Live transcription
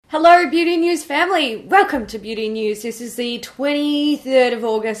Hello, Beauty News family. Welcome to Beauty News. This is the 23rd of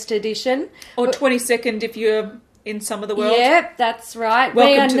August edition. Or 22nd if you're in some of the world. Yep, that's right.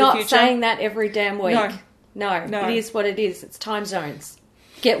 Welcome we are to the not future. saying that every damn week. No. It is what it is. It's time zones.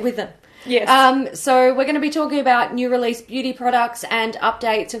 Get with them. Yes. So we're going to be talking about new release beauty products and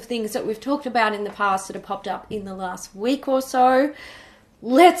updates of things that we've talked about in the past that have popped up in the last week or so.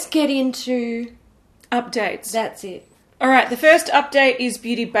 Let's get into... Updates. That's it. All right, the first update is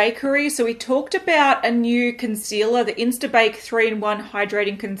Beauty Bakery. So we talked about a new concealer, the Instabake 3-in-1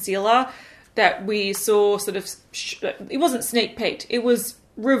 Hydrating Concealer that we saw sort of... it wasn't sneak peeked. It was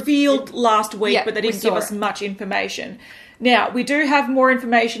revealed last week, Yeah, but they we didn't give saw us it. much information. Now, we do have more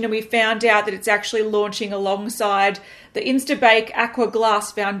information, and we found out that it's actually launching alongside the Instabake Aqua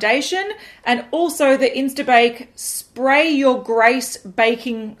Glass Foundation and also the Instabake Spray Your Grace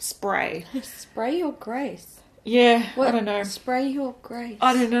Baking Spray. Spray your grace. Yeah, What? I don't know. Spray your grace.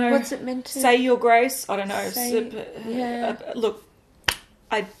 I don't know. What's it meant to... Say your grace? I don't know. Yeah. Look,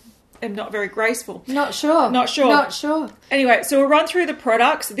 I am not very graceful. Not sure. Not sure. Anyway, so we'll run through the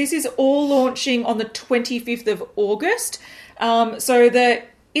products. This is all launching on the 25th of August. So the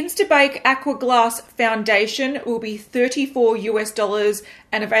Instabake Aqua Glass Foundation will be $34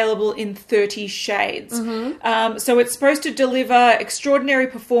 and available in 30 shades. Mm-hmm. So it's supposed to deliver extraordinary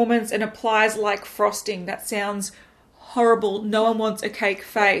performance and applies like frosting. That sounds horrible. No one wants a cake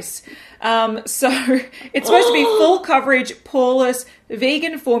face. So it's supposed to be full coverage, poreless,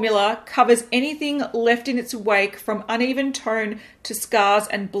 vegan formula, covers anything left in its wake from uneven tone to scars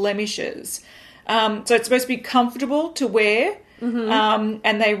and blemishes. So it's supposed to be comfortable to wear. Mm-hmm.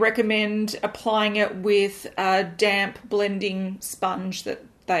 And they recommend applying it with a damp blending sponge that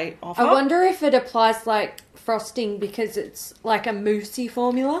they offer. I wonder if it applies like frosting because it's like a moussey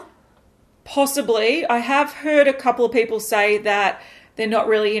formula. Possibly. I have heard a couple of people say that they're not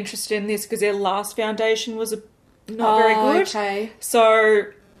really interested in this because their last foundation was not very good. Okay. So,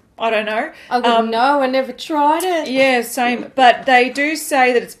 I don't know. I wouldn't know. I never tried it. Yeah, same. But they do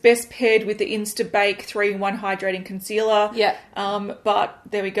say that it's best paired with the Instabake 3-in-1 Hydrating Concealer. Yeah. But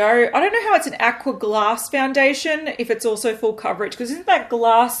there we go. I don't know how it's an aqua glass foundation, if it's also full coverage, because isn't that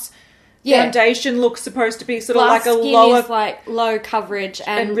glass foundation look supposed to be sort of like a skin lower... is like low coverage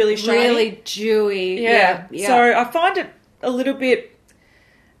and really shiny? really dewy. Yeah. Yeah. So I find it a little bit...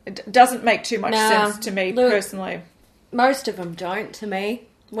 It doesn't make too much sense to me, personally. Most of them don't to me.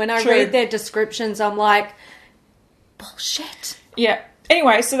 When I True. read their descriptions, I'm like, bullshit. Yeah.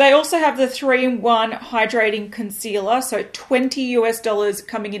 Anyway, so they also have the 3-in-1 Hydrating Concealer, so $20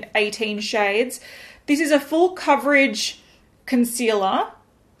 coming in 18 shades. This is a full coverage concealer.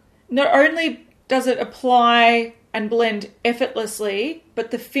 Not only does it apply and blend effortlessly,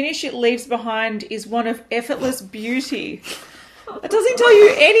 but the finish it leaves behind is one of effortless beauty. It doesn't tell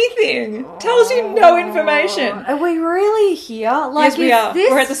you anything. It tells you no information. Are we really here? Like, Yes, we are.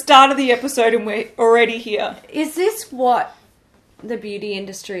 We're at the start of the episode and we're already here. Is this what the beauty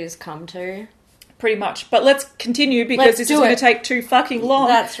industry has come to? Pretty much. But let's continue because Let's this do is going it. to take too fucking long.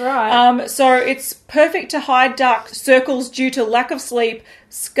 That's right. So it's perfect to hide dark circles due to lack of sleep,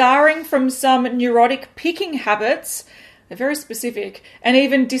 scarring from some neurotic picking habits, they're very specific, and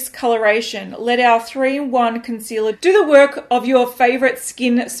even discoloration. Let our 3-in-1 concealer do the work of your favourite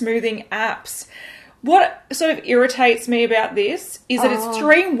skin smoothing apps. What sort of irritates me about this is that it's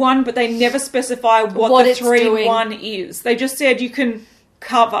 3-in-1, but they never specify what the it's 3-in-1 is. They just said you can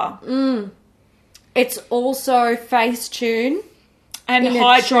cover. It's also face tune. And in a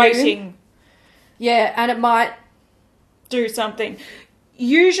hydrating. tube. Yeah, and it might... Do something.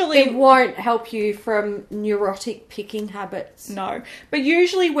 Usually... It won't help you from neurotic picking habits. No. But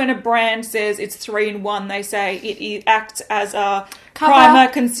usually when a brand says it's 3-in-1, they say it acts as a Cover.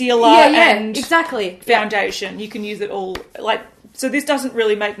 primer, concealer, and exactly. foundation. You can use it all. So this doesn't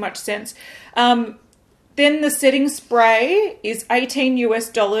really make much sense. Then the setting spray is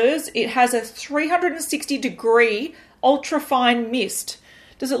 $18. It has a 360 degree ultra fine mist.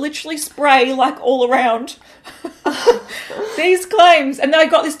 Does it literally spray like all around? These claims, and I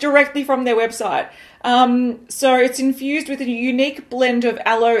got this directly from their website. So it's infused with a unique blend of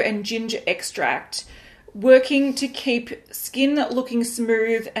aloe and ginger extract, working to keep skin looking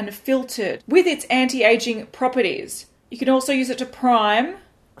smooth and filtered with its anti-aging properties. You can also use it to prime.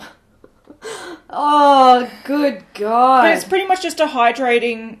 Oh, good God. But it's pretty much just a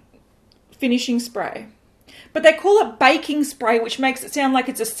hydrating finishing spray. But they call it baking spray, which makes it sound like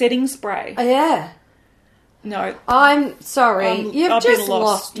it's a setting spray. Yeah. No. I'm sorry. You've I've just been lost.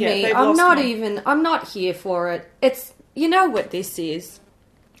 lost Yeah, me. they've I'm lost not me. even, I'm not here for it. It's, you know what this is.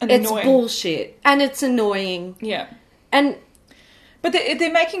 And It's annoying. bullshit. And it's annoying. Yeah. And But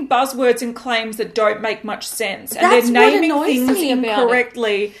they're making buzzwords and claims that don't make much sense. And That's they're what naming annoys things me about it.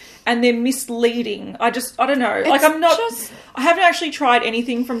 incorrectly and they're misleading. I don't know. Like, I haven't actually tried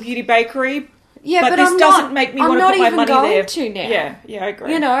anything from Beauty Bakery. Yeah, but this I'm doesn't not, make me I'm want to not put my even money going there. to now. Yeah, I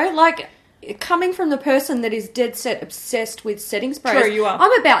agree. You know, like, coming from the person that is dead set obsessed with setting sprays. True, you are.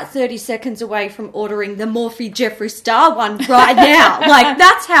 I'm about 30 seconds away from ordering the Morphe Jeffree Star one right now. Like,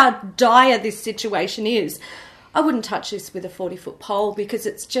 that's how dire this situation is. I wouldn't touch this with a 40-foot pole because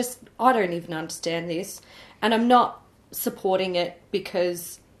it's just, I don't even understand this. And I'm not supporting it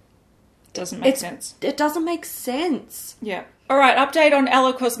because Doesn't make sense. It doesn't make sense. Yeah. All right, update on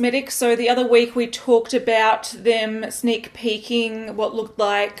Ella Cosmetics. So the other week we talked about them sneak peeking what looked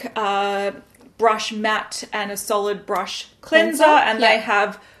like a brush matte and a solid brush cleanser, and Yeah. they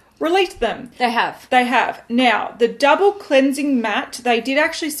have released them. They have. They have. Now, the double cleansing matte, they did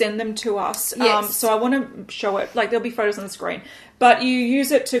actually send them to us. Yes. So I want to show it. Like, there'll be photos on the screen. But you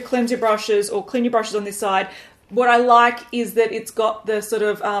use it to cleanse your brushes or clean your brushes on this side. What I like is that it's got the sort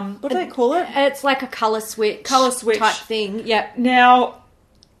of, what do they call it? It's like a colour switch. Type thing. Yep. Now,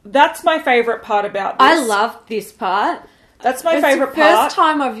 that's my favourite part about this. I love this part. That's my It's favourite the part. first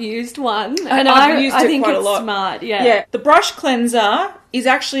time I've used one, and I've used I it think quite a it's lot. smart. Yeah. Yeah, the brush cleanser is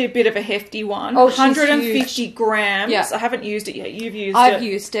actually a bit of a hefty one. Oh, she's 150 grams. Yeah. I haven't used it yet. You've used it. I've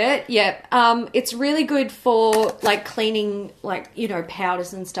used it. Yeah. It's really good for like cleaning, like, you know,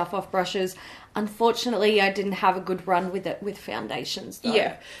 powders and stuff off brushes. Unfortunately, I didn't have a good run with it with foundations, though.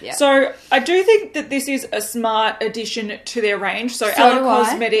 Yeah. Yeah. So I do think that this is a smart addition to their range. So So Ella do I.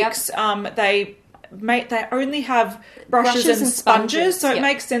 Cosmetics, they only have brushes and sponges, so it Yep.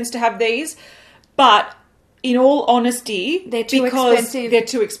 makes sense to have these. But in all honesty, They're too because expensive. they're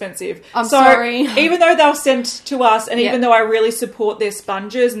too expensive. I'm so sorry. Even though they were sent to us, and Yep. even though I really support their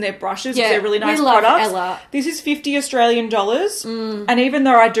sponges and their brushes, Yeah, because they're really we nice love products, Ella. this is $50 Australian. And even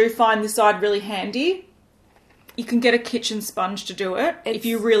though I do find this side really handy, you can get a kitchen sponge to do it if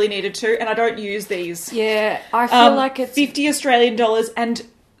you really needed to, and I don't use these. Yeah, I feel like it's $50 Australian, and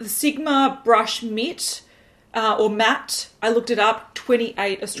the Sigma brush mitt or matte, I looked it up,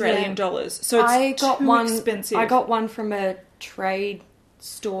 $28 Australian. So it's too expensive. I got one from a trade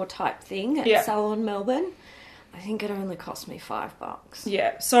store type thing at Salon Melbourne. I think it only cost me $5.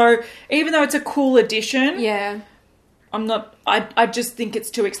 Yeah. So even though it's a cool addition, Yeah. I just think it's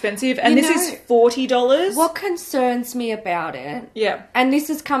too expensive. And You this know, is $40. What concerns me about it, Yeah. and this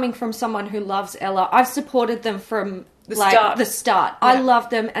is coming from someone who loves Ella, I've supported them from The the start. I Yeah. love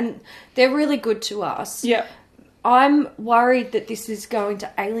them, and they're really good to us. Yeah. I'm worried that this is going to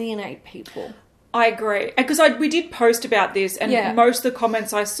alienate people. I agree. Because we did post about this, and Yeah. most of the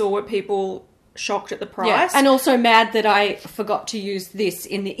comments I saw were people shocked at the price. Yeah, and also mad that I forgot to use this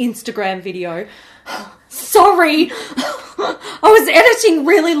in the Instagram video. Sorry! I was editing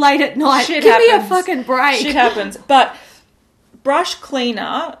really late at night. Shit Give me a happens. fucking break. Shit happens. But brush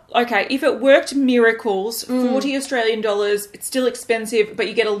cleaner, okay, if it worked miracles, $40 Australian, it's still expensive, but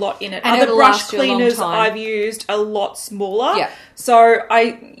you get a lot in it. And Other it'll brush last you a long cleaners time. I've used a lot smaller. Yeah. So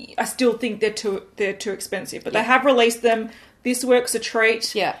I still think they're too expensive. But they have released them. This works a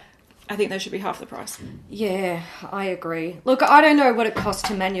treat. Yeah. I think they should be half the price. Yeah, I agree. Look, I don't know what it costs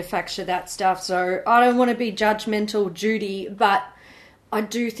to manufacture that stuff, so I don't want to be judgmental, Judy, but I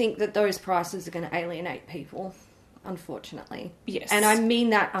do think that those prices are going to alienate people, unfortunately. Yes. And I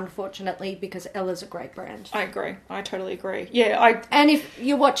mean that unfortunately because Ella's a great brand. I agree. I totally agree. Yeah, And if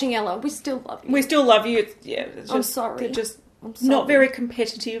you're watching Ella, we still love you. we still love you. It's just, I'm sorry. They're just I'm sorry. not very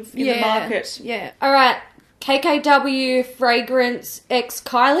competitive in the market. Yeah. All right. KKW Fragrance X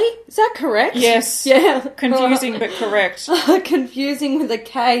Kylie. Is that correct? Yes. Yeah. Confusing but correct. Confusing with a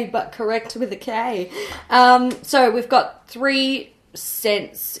K, but correct with a K. So we've got 3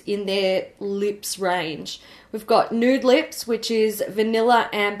 scents in their lips range. We've got Nude Lips, which is Vanilla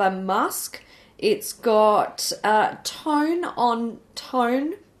Amber Musk. It's got tone on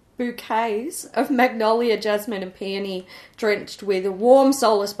tone bouquets of magnolia, jasmine, and peony drenched with warm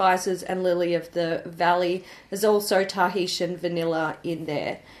solar spices and lily of the valley. There's also Tahitian vanilla in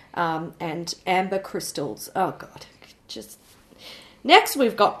there, and amber crystals. Oh god, just next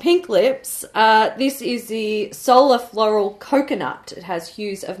we've got Pink Lips. This is the Solar Floral Coconut. It has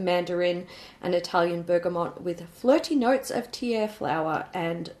hues of mandarin and Italian bergamot with flirty notes of tiare flower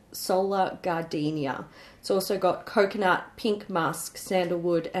and solar gardenia. It's also got coconut, pink musk,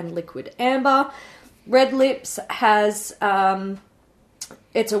 sandalwood, and liquid amber. Red Lips has,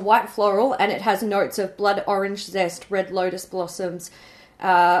 it's a white floral, and it has notes of blood orange zest, red lotus blossoms,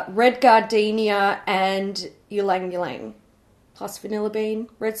 red gardenia, and ylang ylang, plus vanilla bean,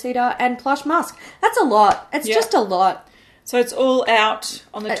 red cedar, and plush musk. That's a lot. It's just a lot. So it's all out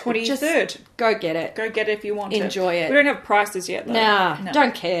on the Just 23rd. go get it. Go get it if you want it. Enjoy it. We don't have prices yet, though. Nah, No.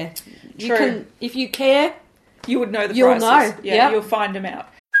 don't care. You True. can, if you care, You would know the You'll prices. know. Yeah, Yep. you'll find them out.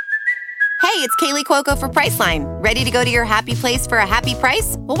 Hey, it's Kaylee Cuoco for Priceline. Ready to go to your happy place for a happy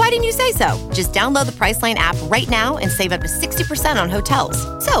price? Well, why didn't you say so? Just download the Priceline app right now and save up to 60% on hotels.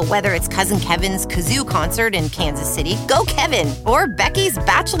 So whether it's Cousin Kevin's Kazoo Concert in Kansas City, go Kevin, or Becky's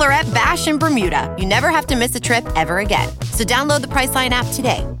Bachelorette Bash in Bermuda, you never have to miss a trip ever again. So download the Priceline app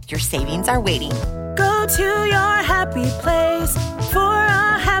today. Your savings are waiting. Go to your happy place for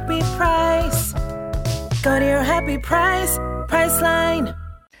a happy price. Go to your happy price, Priceline.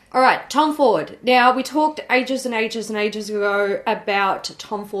 All right, Tom Ford. Now, we talked ages and ages and ages ago about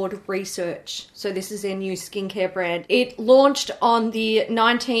Tom Ford Research. So this is their new skincare brand. It launched on the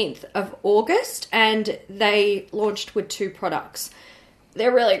 19th of August, and they launched with 2 products. They're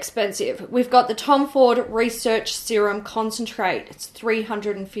really expensive. We've got the Tom Ford Research Serum Concentrate. It's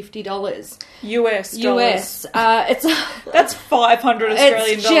 $350. US dollars. US. It's That's 500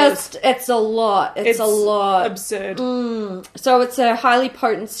 Australian dollars. it's a lot. It's a lot. Absurd. So it's a highly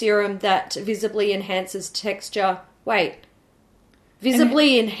potent serum that visibly enhances texture.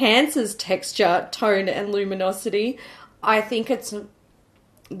 Visibly enhances texture, tone, and luminosity. I think it's...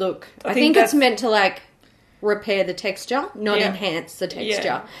 Look, I think it's meant to, like, repair the texture, not enhance the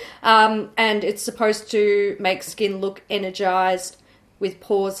texture. And it's supposed to make skin look energized with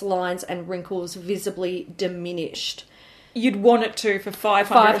pores, lines, and wrinkles visibly diminished. You'd want it to for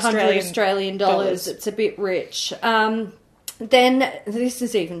 500 Australian dollars. It's a bit rich. Then this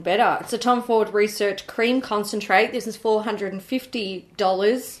is even better. It's a Tom Ford Research Cream Concentrate. This is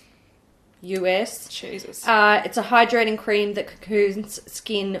 $450 US. Jesus. It's a hydrating cream that cocoons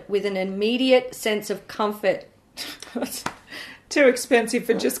skin with an immediate sense of comfort. That's too expensive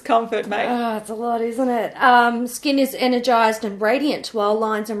for just comfort, mate. Oh, it's a lot, isn't it? Skin is energized and radiant while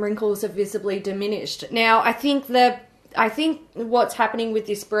lines and wrinkles are visibly diminished. Now, I think what's happening with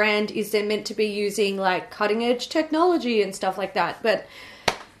this brand is they're meant to be using like cutting edge technology and stuff like that. But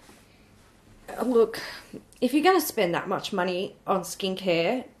look, if you're going to spend that much money on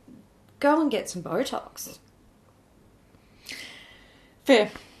skincare, go and get some Botox.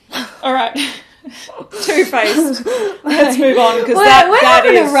 Fair. All right. Two Faced. Let's move on because we're that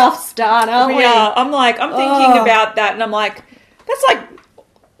having is a rough start, aren't we? We are. I'm thinking about that, and I'm like, that's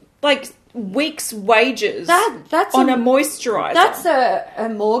like weeks' wages. That's on a moisturizer. That's a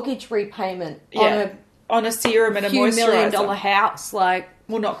mortgage repayment on a serum and a few moisturizer. $1 million house. Like,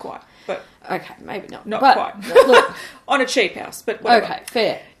 well, not quite, but okay, maybe not. not but, quite. Look, On a cheap house, but whatever. okay,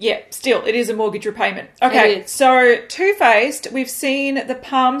 fair. Yeah, still, it is a mortgage repayment. Okay, It is. so Too Faced, we've seen the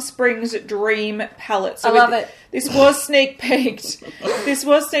Palm Springs Dream palette. So I love it. This was sneak peeked. This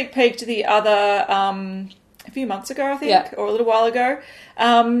was sneak peeked the other a few months ago, I think, or a little while ago.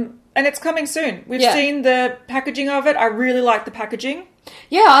 And it's coming soon. We've seen the packaging of it. I really like the packaging.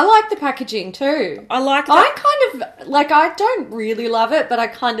 Yeah, I like the packaging too. I like that. I kind of, like, I don't really love it, but I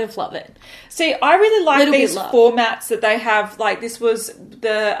kind of love it. See, I really like Little these bit love. formats that they have. Like, this was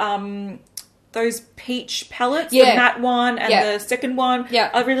the those peach palettes, the Yeah. matte one and Yeah. the second one. Yeah.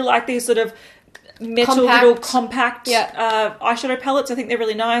 I really like these sort of metal Compact. little compact Yeah. eyeshadow palettes. I think they're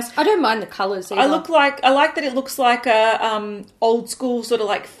really nice. I don't mind the colours either. I like that it looks like a old school sort of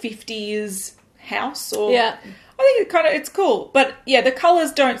like 50s house. Or Yeah. I think it's cool. But yeah, the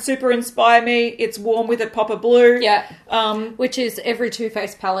colours don't super inspire me. It's warm with a pop of blue. Yeah. Which is every Too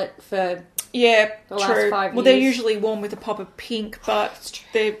Faced palette for... Yeah, the true. last 5 Well, they're years. usually warm with a pop of pink, but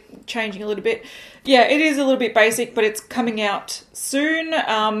they're changing a little bit. Yeah, it is a little bit basic, but it's coming out soon.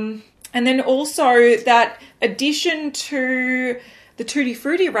 And then also that addition to the Tutti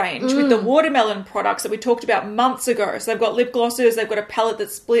Frutti range with the watermelon products that we talked about months ago. So they've got lip glosses, they've got a palette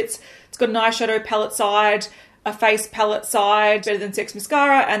that splits. It's got an eyeshadow palette side, a face palette side, Better Than Sex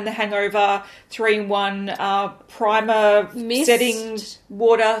mascara, and the Hangover 3-in-1 primer Mist. setting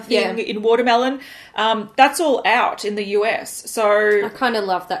water thing in watermelon. That's all out in the US. I So kind of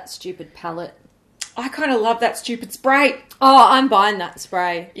love that stupid palette. I kind of love that stupid spray. Oh, I'm buying that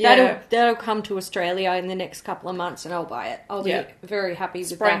spray. Yeah. That'll come to Australia in the next couple of months and I'll buy it. I'll be very happy with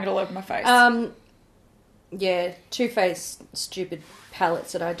Spraying that. it all over my face. Yeah, Too Faced stupid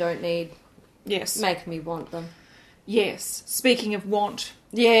palettes that I don't need Yes. make me want them. Yes. Speaking of want,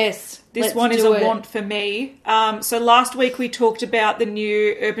 Yes. this let's one is do a it. want for me. So last week we talked about the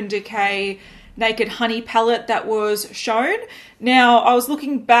new Urban Decay Naked Honey palette that was shown. Now, I was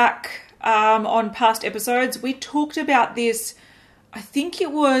looking back on past episodes. We talked about this, I think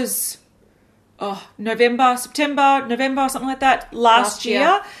it was September, November, something like that, last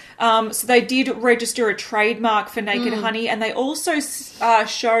year. So they did register a trademark for Naked Honey, and they also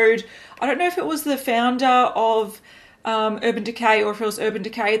showed, I don't know if it was the founder of Urban Decay or if it was Urban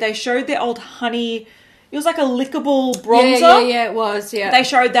Decay, they showed their old honey. It was like a lickable bronzer. Yeah, it was, yeah. They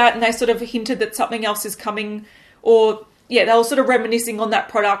showed that and they sort of hinted that something else is coming, or, yeah, they were sort of reminiscing on that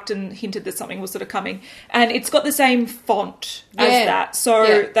product and hinted that something was sort of coming. And it's got the same font as that.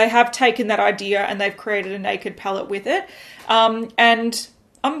 So they have taken that idea and they've created a naked palette with it. And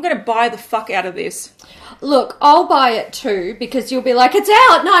I'm going to buy the fuck out of this. Look, I'll buy it too, because you'll be like, it's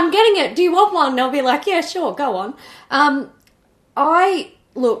out! No, I'm getting it! Do you want one? And I'll be like, yeah, sure, go on. I'm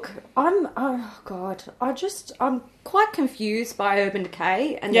quite confused by Urban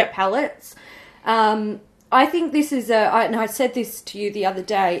Decay and their palettes. I think this is and I said this to you the other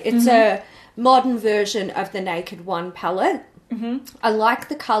day, it's a modern version of the Naked One palette. I like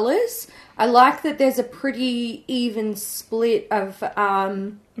the colours. I like that there's a pretty even split of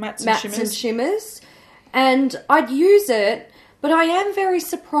mattes and shimmers. And I'd use it, but I am very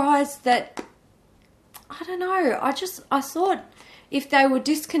surprised that, I don't know, I thought if they were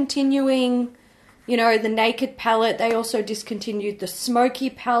discontinuing, you know, the Naked palette, they also discontinued the Smoky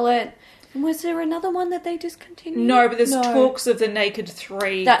palette. And was there another one that they discontinued? No, but there's talks of the Naked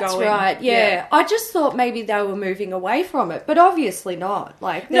 3 That's going. That's right, yeah. I just thought maybe they were moving away from it, but obviously not.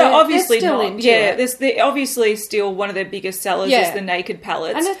 Like, obviously they're still not. Into yeah, it. they're obviously still one of their biggest sellers is the Naked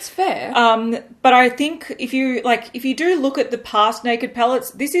palettes. And it's fair. But I think if you do look at the past Naked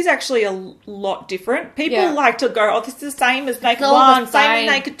palettes, this is actually a lot different. People like to go, oh, this is the same as Naked 1, same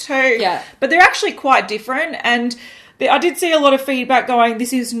as Naked 2. Yeah. But they're actually quite different, and I did see a lot of feedback going,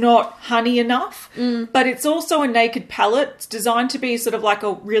 this is not honey enough, but it's also a naked palette. It's designed to be sort of like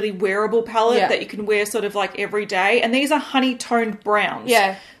a really wearable palette that you can wear sort of like every day. And these are honey-toned browns.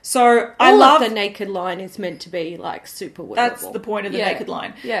 Yeah. So I love the Naked line is meant to be like super wearable. That's the point of the Naked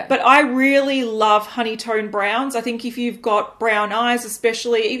line. Yeah. But I really love honey-toned browns. I think if you've got brown eyes,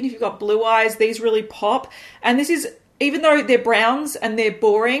 especially, even if you've got blue eyes, these really pop. And this is, even though they're browns and they're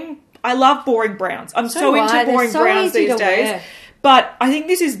boring, I love boring browns. I'm so into boring browns these days. Wear. But I think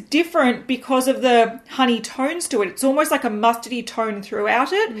this is different because of the honey tones to it. It's almost like a mustardy tone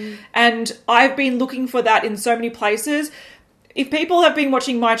throughout it. And I've been looking for that in so many places. If people have been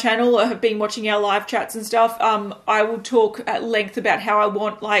watching my channel or have been watching our live chats and stuff, I will talk at length about how I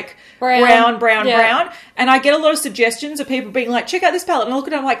want like brown. And I get a lot of suggestions of people being like, check out this palette. And I look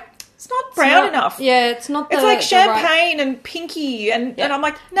at it, I'm like, it's not brown enough. Yeah, it's not. It's like champagne and pinky, and I'm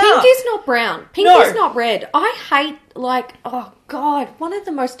like, no. Pink is not brown. Pink is not red. I hate, like, oh God, one of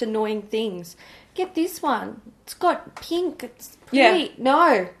the most annoying things. Get this one. It's got pink. It's pretty. Yeah.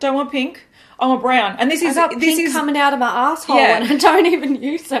 No, don't want pink. I want brown. And this is pink coming out of my asshole, and I don't even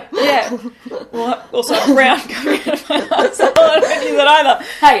use it. Yeah. Well, also brown coming out of my asshole. I don't use it either.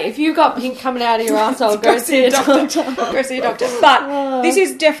 Hey, if you've got pink coming out of your asshole, go see a doctor. Go see a doctor. But this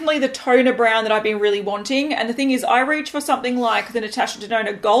is definitely the toner brown that I've been really wanting. And the thing is, I reach for something like the Natasha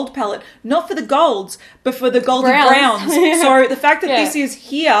Denona gold palette, not for the golds, but for the golden browns. So the fact that this is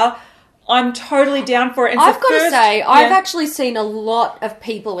here, I'm totally down for it. I've got to say, I've actually seen a lot of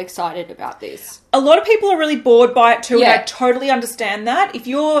people excited about this. A lot of people are really bored by it too, and I totally understand that. If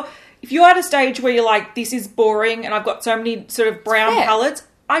you're at a stage where you're like, this is boring and I've got so many sort of brown palettes,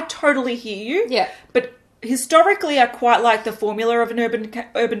 I totally hear you. Yeah. But historically, I quite like the formula of an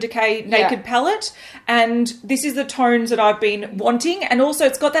Urban Decay naked palette, and this is the tones that I've been wanting. And also,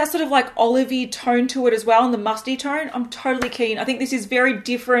 it's got that sort of like olivey tone to it as well, and the musty tone. I'm totally keen. I think this is very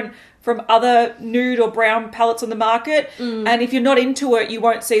different from other nude or brown palettes on the market, and if you're not into it, you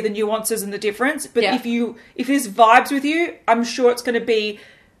won't see the nuances and the difference. But if this vibes with you, I'm sure it's going to be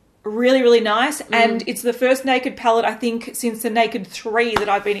really, really nice. And it's the first naked palette, I think, since the Naked 3 that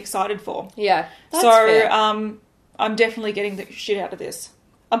I've been excited for. Yeah, that's so fair. I'm definitely getting the shit out of this.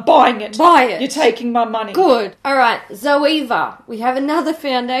 I'm buying it. Buy it. You're taking my money. Good. All right, Zoeva. We have another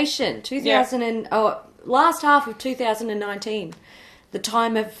foundation. Last half of 2019, the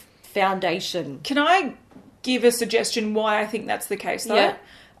time of foundation. Can I give a suggestion why I think that's the case, though? Yeah.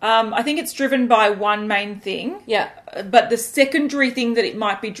 I think it's driven by one main thing. Yeah. But the secondary thing that it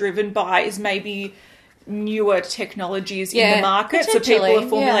might be driven by is maybe newer technologies in the market. So people are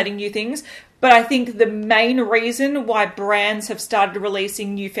formulating new things. But I think the main reason why brands have started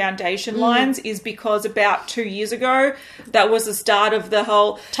releasing new foundation lines is because about 2 years ago, that was the start of the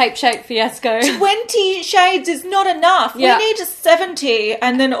whole tape shake fiasco. 20 shades is not enough. Yeah. We need 70.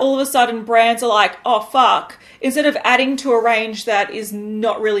 And then all of a sudden brands are like, oh, fuck. instead of adding to a range that is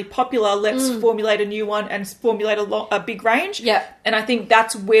not really popular, let's formulate a new one and formulate a big range. Yeah. And I think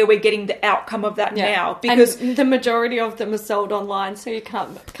that's where we're getting the outcome of that now, because and the majority of them are sold online, so you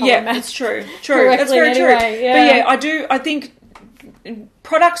can't yeah, it's true. That's very true. Yeah. But yeah, I think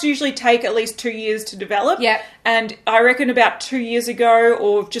products usually take at least 2 years to develop. Yeah. And I reckon about 2 years ago,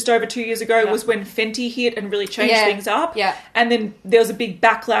 or just over 2 years ago, was when Fenty hit and really changed things up. Yeah. And then there was a big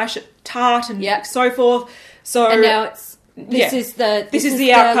backlash at Tarte and so forth. So and now it's this is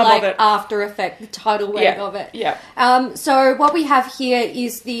the outcome of it. After effect, the tidal wave of it. Yeah. So what we have here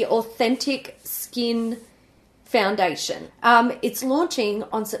is the Authentic Skin Foundation. It's launching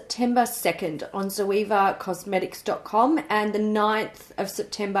on September 2nd on ZoevaCosmetics.com and the 9th of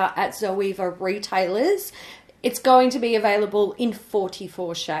September at Zoeva retailers. It's going to be available in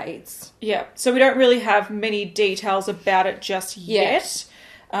 44 shades. Yeah, so we don't really have many details about it just yet,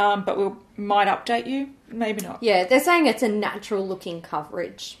 but we might update you. Maybe not. Yeah, they're saying it's a natural looking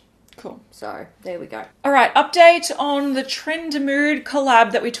coverage. Cool. So, there we go. All right, update on the Trend Mood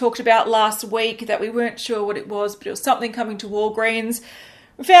collab that we talked about last week, that we weren't sure what it was, but it was something coming to Walgreens.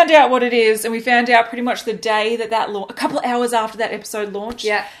 We found out what it is, and we found out pretty much the day that a couple of hours after that episode launched.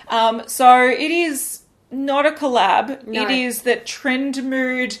 Yeah. So it is not a collab. No. It is that Trend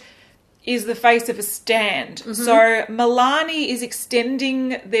Mood is the face of a stand. Mm-hmm. So Milani is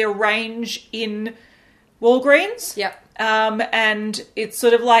extending their range in Walgreens. Yep. And it's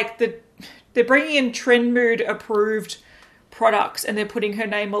sort of like they're bringing in Trend Mood approved products and they're putting her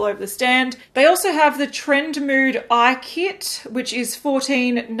name all over the stand. They also have the Trend Mood Eye Kit, which is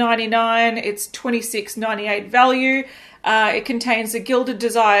 $14.99. It's $26.98 value. It contains the Gilded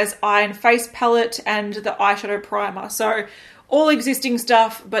Desires eye and face palette and the eyeshadow primer. So all existing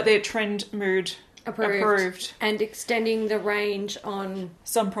stuff, but they're Trend Mood approved. And extending the range on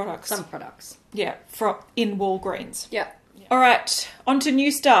some products. Yeah, in Walgreens. Yeah. All right, on to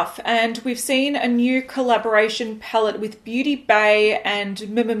new stuff. And we've seen a new collaboration palette with Beauty Bay and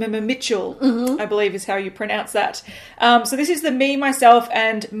Mitchell, I believe is how you pronounce that. So this is the Me, Myself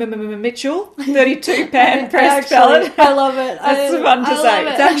and Mitchell 32 pan pressed palette. I love it. It's fun to say. It.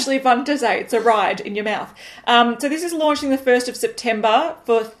 It's actually fun to say. It's a ride in your mouth. So this is launching the 1st of September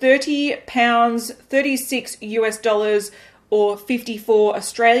for £30, $36 or 54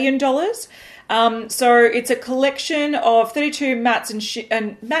 Australian dollars. So it's a collection of 32 matte and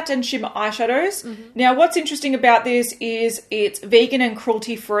shimmer eyeshadows. Mm-hmm. Now, what's interesting about this is it's vegan and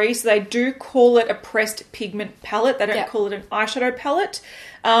cruelty-free, so they do call it a pressed pigment palette. They don't call it an eyeshadow palette.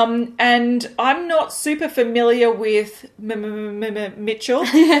 And I'm not super familiar with Mitchell,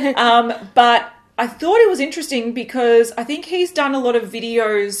 but I thought it was interesting because I think he's done a lot of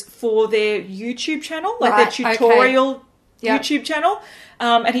videos for their YouTube channel, like their tutorial YouTube channel.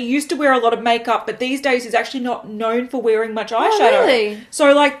 And he used to wear a lot of makeup, but these days he's actually not known for wearing much eyeshadow. Oh, really?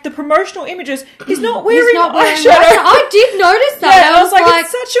 So, like, the promotional images, he's not wearing eyeshadow. I did notice that. Yeah, I was like, it's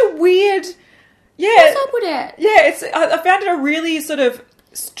such a weird... Yeah. What's up with it? Yeah, I found it a really sort of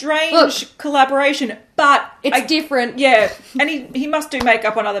strange collaboration, but... It's different. Yeah, and he must do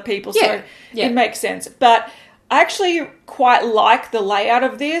makeup on other people, so it makes sense. But I actually quite like the layout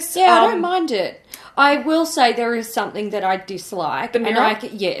of this. Yeah, I don't mind it. I will say there is something that I dislike. The mirror?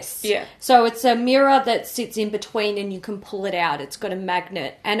 Yes. Yeah. So it's a mirror that sits in between and you can pull it out. It's got a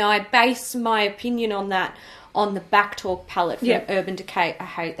magnet. And I base my opinion on that on the Backtalk palette from Urban Decay. I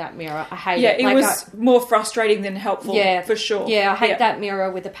hate that mirror. I hate it. Yeah, it was more frustrating than helpful, for sure. Yeah, I hate that mirror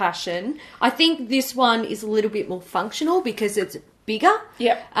with a passion. I think this one is a little bit more functional because it's bigger.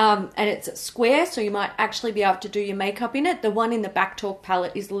 Yeah. And it's square, so you might actually be able to do your makeup in it. The one in the Backtalk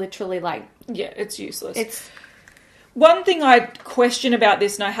palette is literally like... Yeah, it's useless. It's... One thing I question about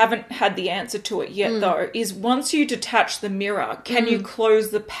this, and I haven't had the answer to it yet, though, is once you detach the mirror, can you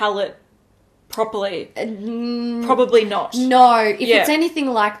close the palette properly? Probably not. No. If it's anything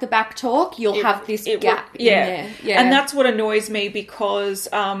like the Backtalk, you'll have this gap in there. Yeah. And that's what annoys me because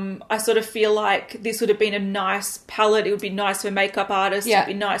I sort of feel like this would have been a nice palette. It would be nice for makeup artists. Yeah.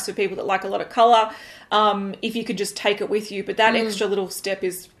 It'd be nice for people that like a lot of colour. If you could just take it with you. But that extra little step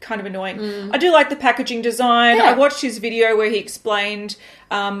is kind of annoying. I do like the packaging design. Yeah. I watched his video where he explained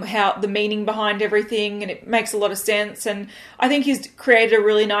how the meaning behind everything, and it makes a lot of sense. And I think he's created a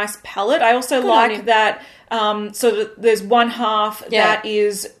really nice palette. I also like that so there's one half that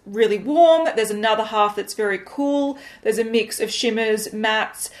is really warm. There's another half that's very cool. There's a mix of shimmers,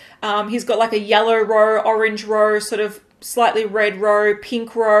 mattes. He's got like a yellow row, orange row, sort of slightly red row,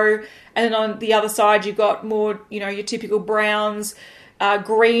 pink row. And then on the other side, you've got more, your typical browns.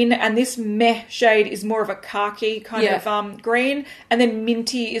 green, and this meh shade is more of a khaki kind of green, and then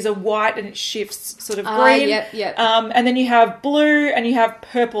minty is a white and it shifts sort of green. Yep. And then you have blue and you have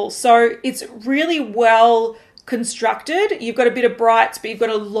purple. So it's really well constructed. You've got a bit of brights, but you've got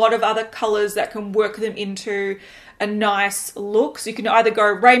a lot of other colours that can work them into a nice look. So you can either go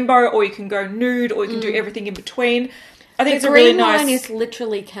rainbow or you can go nude or you can do everything in between. I think it's a really nice... The green line is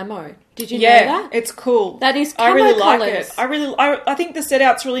literally camo. Did you know Yeah, that? it's cool. That is I camo really like colours. it. I think the set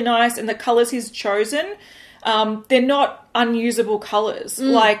out's really nice, and the colours he's chosen, they're not unusable colours.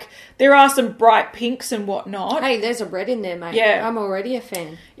 Like, there are some bright pinks and whatnot. Hey, there's a red in there, mate. Yeah. I'm already a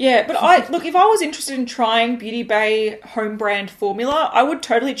fan. Yeah, but look, if I was interested in trying Beauty Bay home brand formula, I would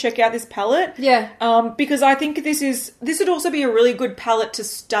totally check out this palette. Yeah. Because I think this would also be a really good palette to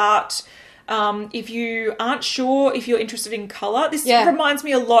start. If you aren't sure if you're interested in colour, this reminds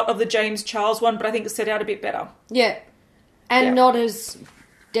me a lot of the James Charles one, but I think it's set out a bit better. Yeah. And not as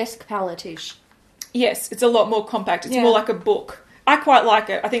desk palette-ish. Yes, it's a lot more compact. It's more like a book. I quite like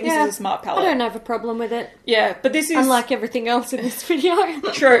it. I think this is a smart palette. I don't have a problem with it. Yeah, but this is... Unlike everything else in this video.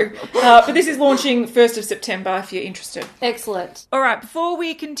 True. But this is launching 1st of September if you're interested. Excellent. All right, before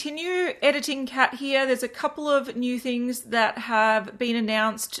we continue, Editing Cat here, there's a couple of new things that have been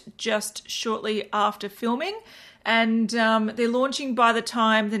announced just shortly after filming. And they're launching by the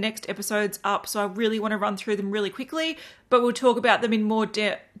time the next episode's up, so I really want to run through them really quickly, but we'll talk about them in more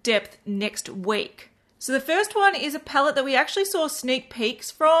depth next week. So the first one is a palette that we actually saw sneak peeks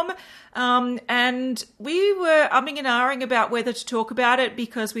from, and we were umming and ahhing about whether to talk about it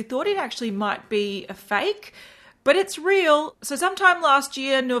because we thought it actually might be a fake. But it's real. So sometime last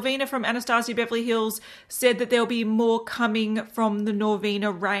year, Norvina from Anastasia Beverly Hills said that there'll be more coming from the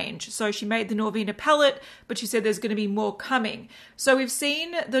Norvina range. So she made the Norvina palette, but she said there's going to be more coming. So we've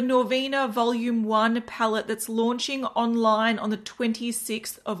seen the Norvina Volume 1 palette that's launching online on the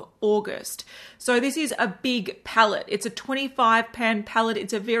 26th of August. So this is a big palette. It's a 25 pan palette.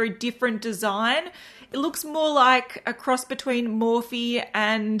 It's a very different design. It looks more like a cross between Morphe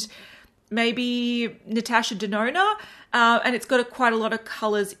and maybe Natasha Denona, and it's got quite a lot of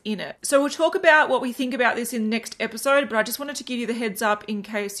colours in it. So we'll talk about what we think about this in the next episode, but I just wanted to give you the heads up in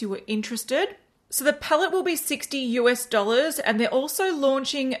case you were interested. So the palette will be $60 and they're also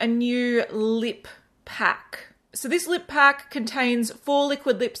launching a new lip pack. So this lip pack contains 4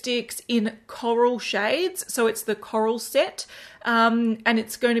 liquid lipsticks in coral shades, so it's the coral set, and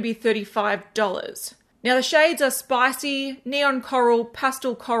it's going to be $35. Now the shades are spicy, neon coral,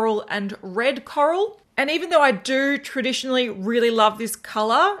 pastel coral, and red coral. And even though I do traditionally really love this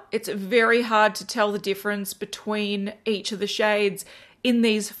colour, it's very hard to tell the difference between each of the shades in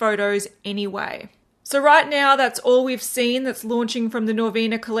these photos anyway. So right now, that's all we've seen that's launching from the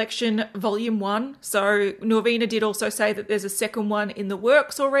Norvina Collection Volume 1. So Norvina did also say that there's a second one in the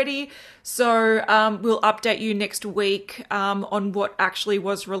works already. So we'll update you next week on what actually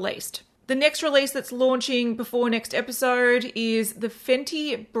was released. The next release that's launching before next episode is the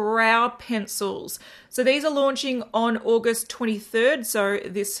Fenty Brow Pencils. So these are launching on August 23rd, so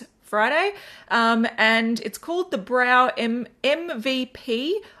this Friday. And it's called the Brow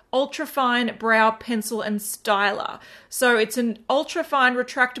MVP Ultrafine Brow Pencil and Styler. So it's an ultrafine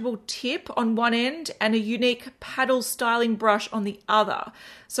retractable tip on one end and a unique paddle styling brush on the other.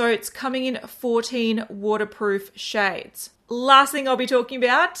 So it's coming in 14 waterproof shades. Last thing I'll be talking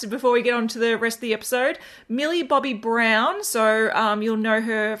about before we get on to the rest of the episode, Millie Bobby Brown. So you'll know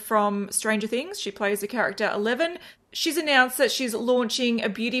her from Stranger Things. She plays the character 11. She's announced that she's launching a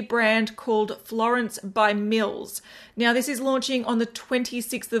beauty brand called Florence by Mills. Now, this is launching on the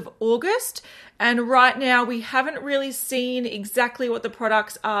 26th of August. And right now, we haven't really seen exactly what the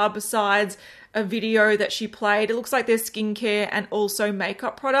products are besides a video that she played. It looks like they're skincare and also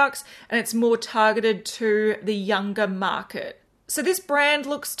makeup products, and it's more targeted to the younger market. So this brand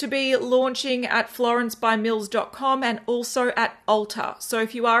looks to be launching at florencebymills.com and also at Ulta. So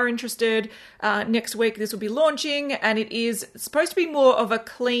if you are interested, next week this will be launching, and it is supposed to be more of a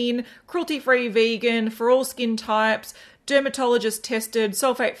clean, cruelty-free vegan for all skin types, dermatologist tested,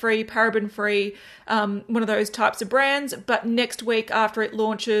 sulfate-free, paraben-free, one of those types of brands. But next week after it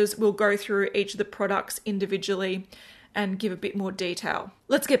launches, we'll go through each of the products individually and give a bit more detail.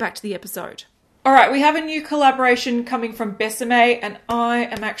 Let's get back to the episode. All right, we have a new collaboration coming from Besame, and I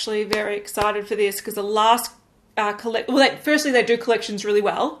am actually very excited for this because the last firstly, they do collections really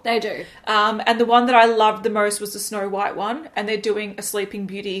well. They do. And the one that I loved the most was the Snow White one, and they're doing a Sleeping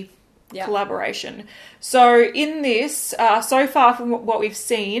Beauty collaboration. So in this, so far from what we've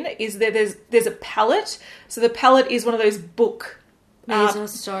seen, is that there's a palette. So the palette is one of those book. These are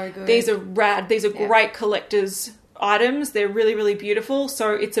so good. These are rad. These are great collector's items. They're really, really beautiful.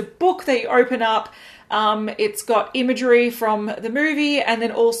 So it's a book that you open up. It's got imagery from the movie, and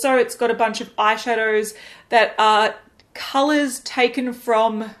then also it's got a bunch of eyeshadows that are colours taken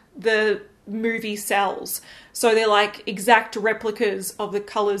from the movie cells. So they're like exact replicas of the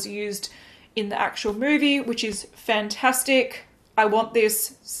colours used in the actual movie, which is fantastic. I want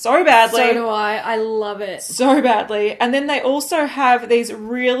this so badly. So do I. I love it. So badly. And then they also have these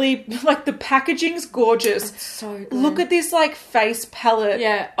really, like, the packaging's gorgeous. It's so good. Look at this, like, face palette.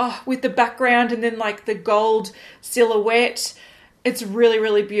 Yeah. Oh, with the background and then, like, the gold silhouette. It's really,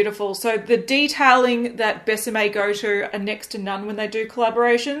 really beautiful. So the detailing that Besame go to are next to none when they do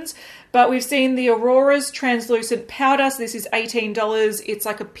collaborations. But we've seen the Aurora's translucent powder. So this is $18. It's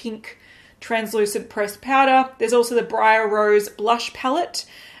like a pink translucent pressed powder. There's also the Briar Rose blush palette.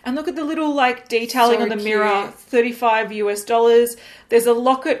 And look at the little like detailing So on the cute. mirror. $35. There's a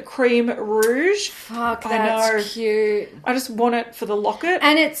Locket Cream Rouge. Fuck, I know. that's cute. I just want it for the locket.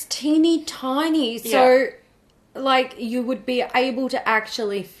 And it's teeny tiny, so like you would be able to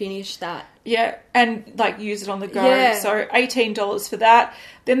actually finish that. Yeah, and like use it on the go. Yeah. So $18 for that.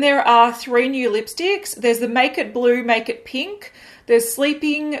 Then there are 3 new lipsticks. There's the Make It Blue, Make It Pink. There's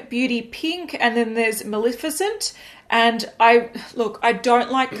Sleeping Beauty Pink, and then there's Maleficent. And I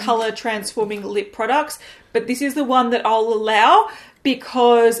don't like colour transforming lip products, but this is the one that I'll allow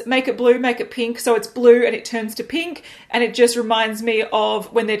because Make It Blue, Make It Pink, so it's blue and it turns to pink, and it just reminds me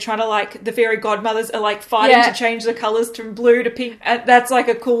of when they're trying to, like, the fairy godmothers are, like, fighting to change the colours from blue to pink. And that's, like,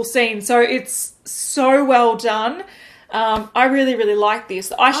 a cool scene. So it's so well done. I really, really like this.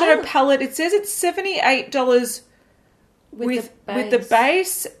 The eyeshadow palette, it says it's $78 with the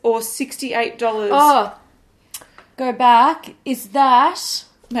base or $68. Oh, go back. Is that...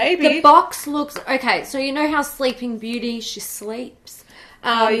 Maybe. The box looks... Okay, so you know how Sleeping Beauty, she sleeps?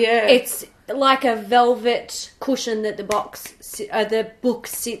 Oh, yeah. It's like a velvet cushion that the book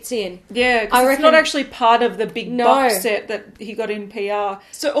sits in. Yeah, because it's not actually part of the big box set that he got in PR.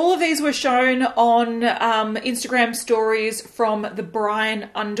 So all of these were shown on Instagram stories from the Brian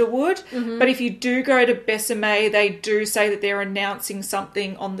Underwood. Mm-hmm. But if you do go to Besame, they do say that they're announcing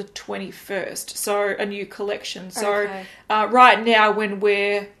something on the 21st. So a new collection. So right now when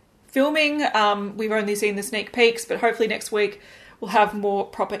we're filming, we've only seen the sneak peeks, but hopefully next week we'll have more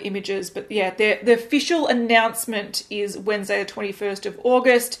proper images. But yeah, the official announcement is Wednesday the 21st of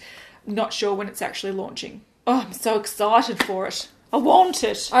August. Not sure when it's actually launching. Oh, I'm so excited for it. I want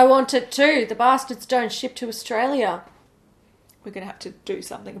it. I want it too. The bastards don't ship to Australia. We're going to have to do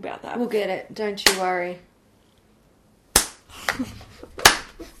something about that. We'll get it. Don't you worry.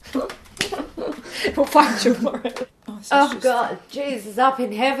 We'll find you for it. Oh God, Jesus up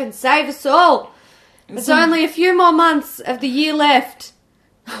in heaven, save us all. There's only a few more months of the year left,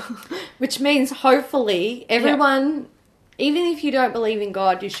 which means hopefully everyone, even if you don't believe in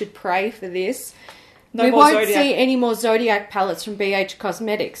God, you should pray for this. We won't see any more Zodiac palettes from BH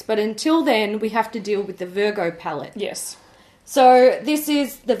Cosmetics, but until then, we have to deal with the Virgo palette. Yes. So this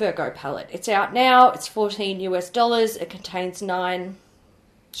is the Virgo palette. It's out now. It's $14. It contains 9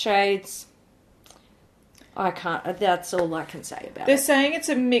 shades. That's all I can say about it. They're saying it's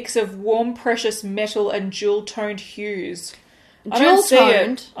a mix of warm, precious metal and jewel-toned hues.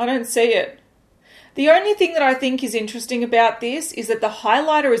 Jewel-toned? I don't see it. The only thing that I think is interesting about this is that the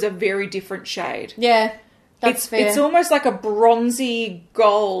highlighter is a very different shade. Yeah, that's fair. It's almost like a bronzy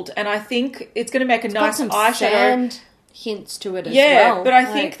gold, and I think it's going to make a nice got some eyeshadow. Sand hints to it as well. Yeah, but I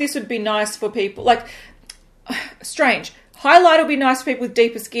think this would be nice for people. Like, strange. Highlighter will be nice for people with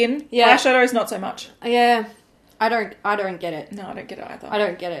deeper skin. Yeah. Eyeshadow is not so much. Yeah, I don't get it. No, I don't get it either. I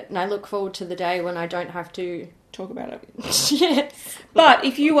don't get it, and I look forward to the day when I don't have to talk about it. Yes. But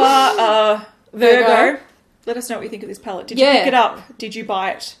if you are Virgo, let us know what you think of this palette. Did you pick it up? Did you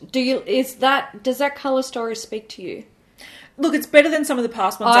buy it? Does that colour story speak to you? Look, it's better than some of the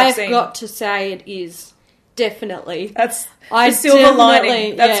past ones I've seen. I've got to say it is. Definitely. That's the silver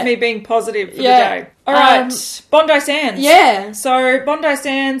lining. That's me being positive for the day. All right. Bondi Sands. Yeah. So Bondi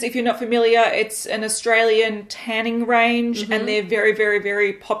Sands, if you're not familiar, it's an Australian tanning range, and they're very, very,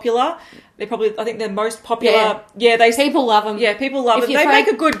 very popular. They're probably, I think they're most popular. Yeah, people love them. Yeah, people love them. They make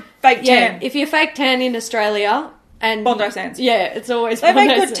a good fake tan. If you fake tan in Australia and Bondi Sands. Yeah, it's always They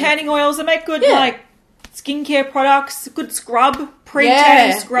make good tanning oils. They make good skincare products, good scrub,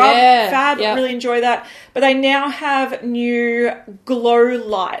 pre-tanning scrub, fab, really enjoy that. But they now have new glow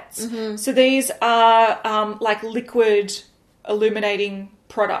lights. Mm-hmm. So these are like liquid illuminating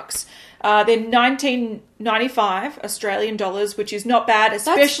products. They're $19.95 Australian dollars, which is not bad,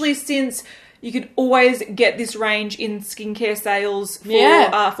 especially since You can always get this range in skincare sales for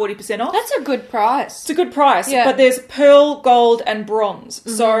Yeah. 40% off. That's a good price. It's a good price, Yeah. but there's pearl, gold, and bronze.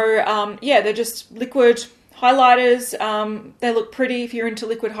 So, they're just liquid highlighters. They look pretty if you're into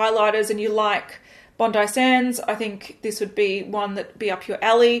liquid highlighters and you like Bondi Sands. I think this would be one that'd be up your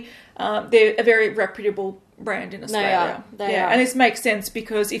alley. They're a very reputable brand in Australia. They are. And this makes sense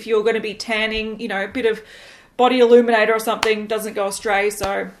because if you're going to be tanning, a bit of body illuminator or something doesn't go astray.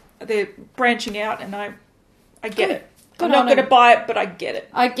 So they're branching out, and I get it. Good I'm not on going to them. buy it, but I get it.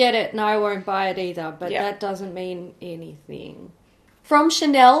 I get it. No, I won't buy it either, but Yeah. that doesn't mean anything. From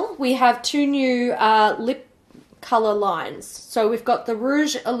Chanel, we have 2 new lip colour lines. So we've got the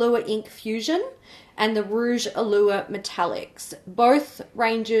Rouge Allure Ink Fusion and the Rouge Allure Metallics. Both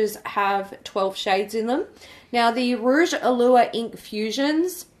ranges have 12 shades in them. Now, the Rouge Allure Ink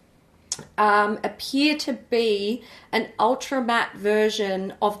Fusions appear to be an ultra matte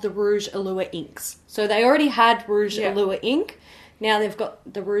version of the Rouge Allure inks. So they already had Rouge Allure ink. Now they've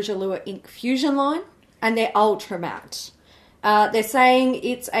got the Rouge Allure Ink Fusion line, and they're ultra matte. They're saying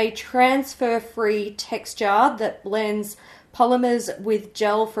it's a transfer-free texture that blends polymers with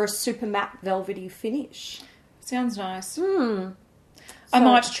gel for a super matte velvety finish. Sounds nice. I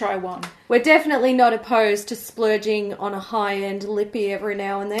might try one. We're definitely not opposed to splurging on a high-end lippy every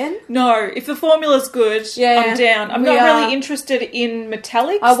now and then. No, if the formula's good, Yeah, I'm down. I'm we not are. really interested in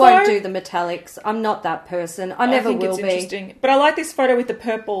metallics. I won't though. do the metallics. I'm not that person. I I never think will it's be. interesting. But I like this photo with the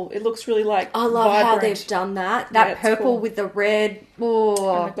purple. It looks really I love how vibrant. they've done that. Yeah, That it's purple cool. with the red. And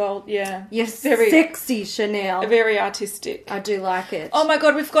Oh, the gold, yeah. yes, Very, sexy Chanel. very artistic. I do like it. Oh my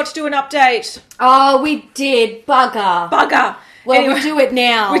god, we've got to do an update. Oh, we did. Bugger. Bugger. Well, Anyway, we do it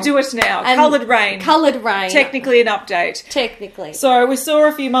now. We do it now. And Coloured Rain. Coloured Rain. Technically an update. Technically. So we saw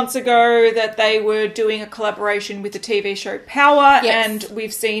a few months ago that they were doing a collaboration with the TV show Power, Yes. and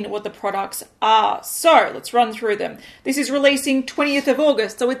we've seen what the products are. So let's run through them. This is releasing 20th of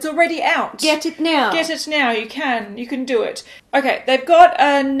August, so it's already out. Get it now. Get it now. You can do it. Okay, they've got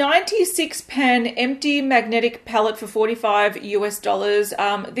a 96 pen empty magnetic palette for $45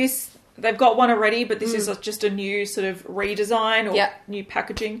 US. They've got one already, but this is just a new sort of redesign or Yep. new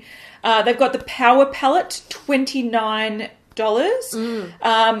packaging. They've got the Power Palette, $29.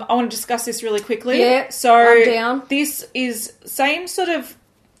 I want to discuss this really quickly. Yeah, so I'm down. this is same sort of.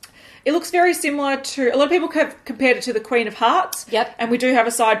 It looks very similar to, a lot of people have compared it to the Queen of Hearts. Yep. And we do have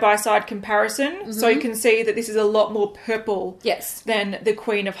a side-by-side comparison. So you can see that this is a lot more purple Yes. than the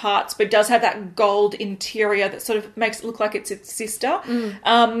Queen of Hearts, but it does have that gold interior that sort of makes it look like it's its sister.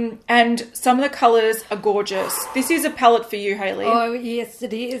 And some of the colours are gorgeous. This is a palette for you, Hayley. Oh, yes,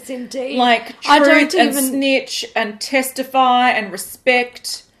 it is indeed. Like I Truth don't and even- Snitch and Testify and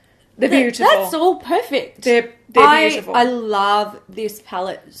Respect. They're beautiful. That's all perfect. They're beautiful. I love this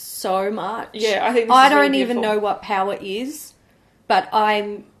palette so much. Yeah, I think this I is really don't even beautiful. know what Power is, but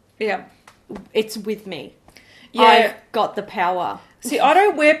Yeah. it's with me. Yeah. I've got the power. See, I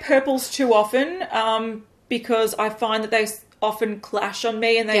don't wear purples too often because I find that they often clash on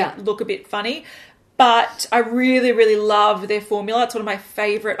me and they Yeah. look a bit funny. But I really, really love their formula. It's one of my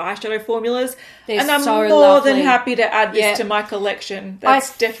favourite eyeshadow formulas. They're and I'm so more lovely. than happy to add this Yeah. to my collection. That's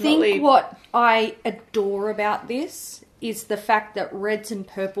I definitely... think what I adore about this is the fact that reds and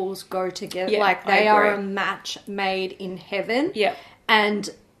purples go together. Yeah, like I they are agree. a match made in heaven. Yeah. And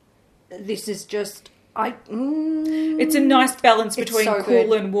this is just It's a nice balance It's between so cool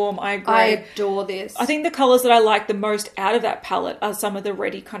good. and warm. I agree. I adore this. I think the colours that I like the most out of that palette are some of the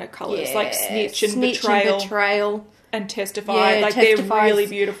reddy kind of colours, like Snitch and Betrayal and Testify. Yeah, like Testify's- they're really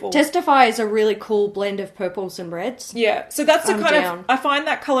beautiful. Testify is a really cool blend of purples and reds. Yeah, so that's the I'm kind down. of... I find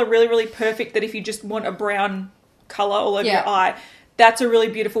that colour really, really perfect, that if you just want a brown colour all over Yeah. your eye, that's a really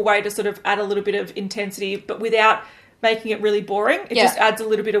beautiful way to sort of add a little bit of intensity, but without making it really boring. It Yeah. just adds a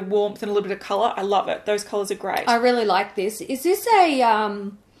little bit of warmth and a little bit of colour. I love it. Those colours are great. I really like this. Is this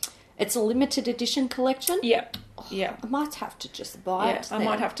a it's a limited edition collection? Yeah, yeah. I might have to just buy Yeah, it. I then.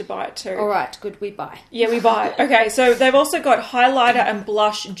 might have to buy it too. All right, good. We buy. Yeah, we buy it. Okay, so they've also got highlighter and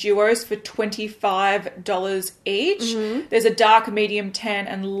blush duos for $25 each. Mm-hmm. There's a dark, medium, tan,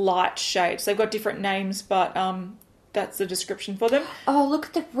 and light shade. So they've got different names, but that's the description for them. Oh, look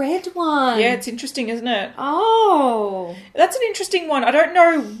at the red one. Yeah, it's interesting, isn't it? Oh. That's an interesting one. I don't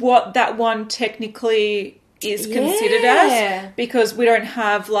know what that one technically is considered Yeah. as, because we don't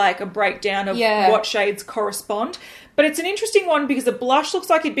have like a breakdown of Yeah. what shades correspond. But it's an interesting one because the blush looks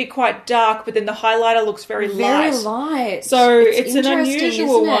like it'd be quite dark, but then the highlighter looks very light. Very light. So it's an interesting,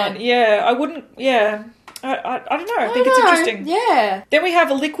 unusual isn't it? one. Yeah, I wouldn't... Yeah. I don't know. I think it's interesting. Yeah. Then we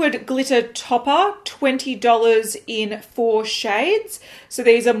have a liquid glitter topper, $20 in 4 shades. So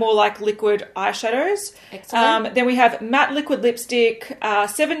these are more like liquid eyeshadows. Excellent. Then we have matte liquid lipstick,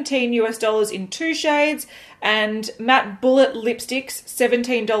 $17 in 2 shades, and matte bullet lipsticks,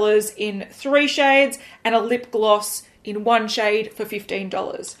 $17 in 3 shades, and a lip gloss in 1 shade for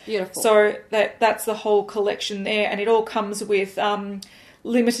 $15. Beautiful. So that's the whole collection there, and it all comes with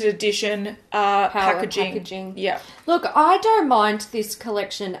limited edition packaging. Yeah. Look, I don't mind this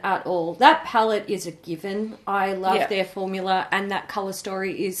collection at all. That palette is a given. I love their formula, and that colour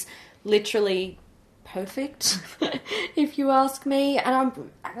story is literally perfect, if you ask me. And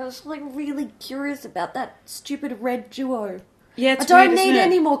I was like really curious about that stupid red duo. Yeah, I don't need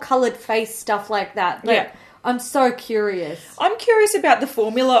any more coloured face stuff like that. But Yeah. I'm so curious. I'm curious about the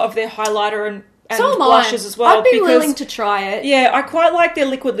formula of their highlighter and So am blushes I. as well. I'd be because, willing to try it. Yeah, I quite like their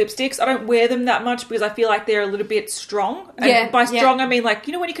liquid lipsticks. I don't wear them that much because I feel like they're a little bit strong. And Yeah, by yeah. strong, I mean like,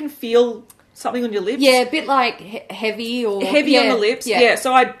 you know when you can feel something on your lips? Yeah, a bit like heavy or... Heavy on yeah, the lips. Yeah.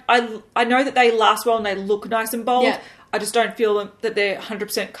 So I know that they last well and they look nice and bold. Yeah. I just don't feel that they're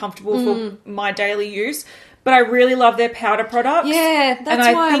 100% comfortable for my daily use. But I really love their powder products. Yeah, that's and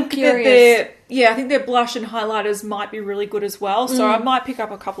I why I'm think curious. I think their blush and highlighters might be really good as well. So I might pick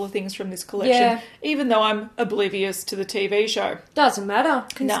up a couple of things from this collection, Yeah. even though I'm oblivious to the TV show. Doesn't matter.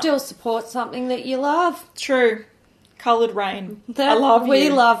 Can No. still support something that you love. True. Coloured Rain. I love We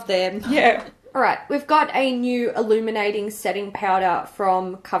you. love them. Yeah. All right, we've got a new illuminating setting powder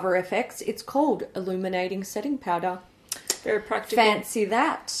from Cover FX. It's called Illuminating Setting Powder. Very practical. Fancy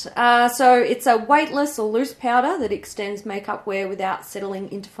that. So it's a weightless or loose powder that extends makeup wear without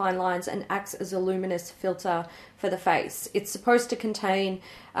settling into fine lines and acts as a luminous filter for the face. It's supposed to contain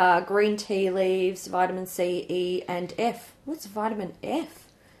green tea leaves, vitamin C, E, and F. What's vitamin F?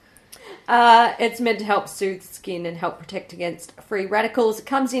 It's meant to help soothe skin and help protect against free radicals. It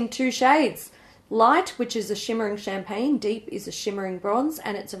comes in 2 shades. Light, which is a shimmering champagne. Deep is a shimmering bronze.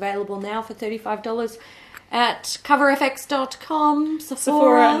 And it's available now for $35 at coverfx.com,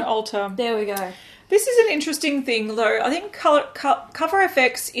 Sephora and Ulta. There we go. This is an interesting thing, though. I think Cover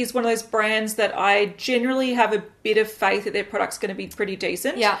FX is one of those brands that I generally have a bit of faith that their product's going to be pretty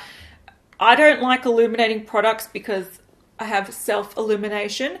decent. Yeah. I don't like illuminating products because I have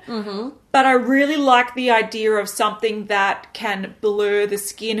self-illumination. Mm-hmm. But I really like the idea of something that can blur the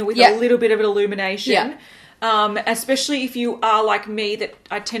skin with a little bit of an illumination. Yeah. Especially if you are like me, that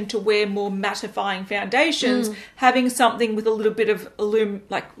I tend to wear more mattifying foundations, having something with a little bit of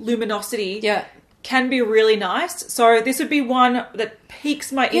luminosity can be really nice. So this would be one that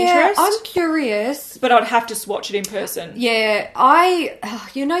piques my interest. I'm curious. But I'd have to swatch it in person. Yeah,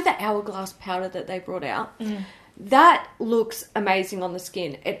 you know the Hourglass powder that they brought out? That looks amazing on the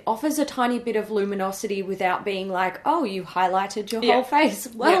skin. It offers a tiny bit of luminosity without being like, oh, you highlighted your whole face.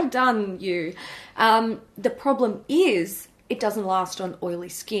 Well done, you. The problem is it doesn't last on oily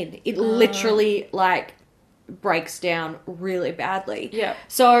skin. It literally breaks down really badly. Yeah.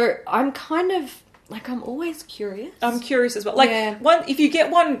 So I'm kind of I'm always curious. I'm curious as well. If you get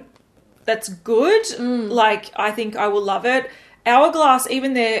one that's good, I think I will love it. Hourglass,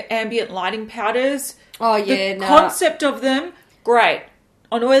 even their ambient lighting powders. Oh, yeah, the concept of them, great.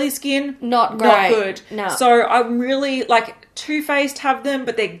 On oily skin, not great. Not good. No. So I'm really, Too Faced have them,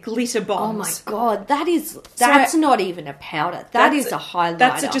 but they're glitter bombs. Oh my God, that's not even a powder. That is a highlighter.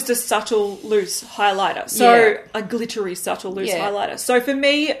 That's just a subtle, loose highlighter. So a glittery, subtle, loose highlighter. So for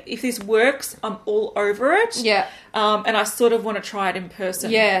me, if this works, I'm all over it. Yeah. And I sort of want to try it in person.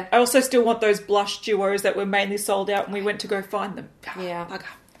 Yeah. I also still want those blush duos that were mainly sold out when we went to go find them. Yeah. Bugger.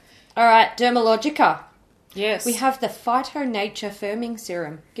 All right, Dermalogica. Yes. We have the Phyto Nature Firming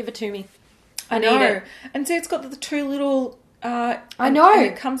Serum. Give it to me. I need know. it. And see, it's got the 2 little... I know. And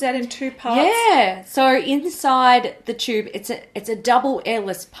it comes out in 2 parts. Yeah. So inside the tube, it's a double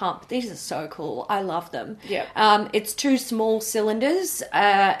airless pump. These are so cool. I love them. Yeah. It's 2 small cylinders,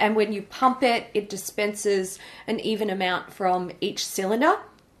 and when you pump it, it dispenses an even amount from each cylinder.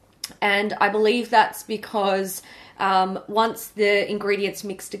 And I believe that's because once the ingredients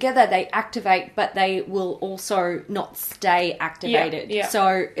mix together, they activate, but they will also not stay activated. Yeah.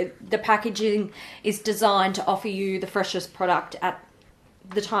 So the packaging is designed to offer you the freshest product at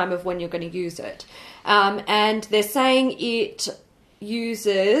the time of when you're going to use it. And they're saying it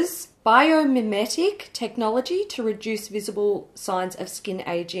uses biomimetic technology to reduce visible signs of skin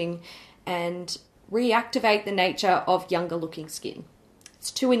aging and reactivate the nature of younger looking skin. It's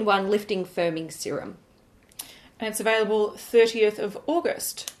 2-in-1 lifting firming serum. And it's available 30th of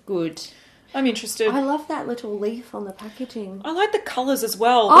August. Good. I'm interested. I love that little leaf on the packaging. I like the colours as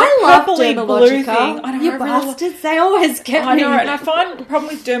well. I That love purpley blue thing. Dermalogica. I know, You I really bastards, they always get I me. know, and I find the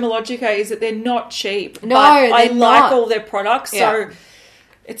problem with Dermalogica is that they're not cheap. No, but I they're like not. all their products, Yeah. so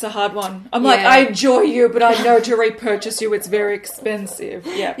it's a hard one. I'm like, Yeah. I enjoy you, but I know to repurchase you, it's very expensive.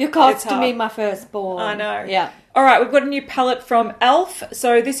 Yeah, You're it's costing hard. me my firstborn. I know. Yeah. All right, we've got a new palette from e.l.f.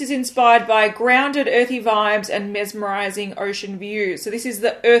 So this is inspired by grounded earthy vibes and mesmerizing ocean views. So this is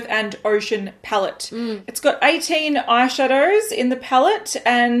the Earth and Ocean palette. It's got 18 eyeshadows in the palette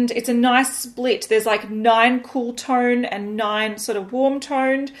and it's a nice split. There's like 9 cool tone and 9 sort of warm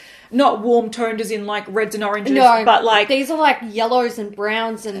toned. Not warm toned as in like reds and oranges, No, but like these are like yellows and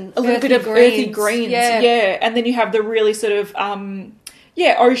browns and a little bit of earthy greens. Yeah. And then you have the really sort of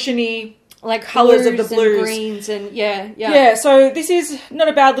oceany like colours of the and blues. greens and yeah. Yeah, so this is not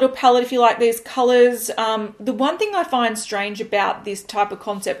a bad little palette if you like these colours. The one thing I find strange about this type of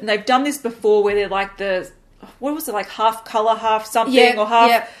concept, and they've done this before where they're like what was it, like half colour, half something, Yeah, or half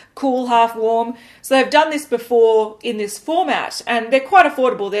yeah. cool, half warm. So they've done this before in this format, and they're quite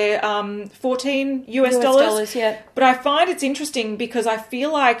affordable. They're $14 US dollars. Yeah. But I find it's interesting because I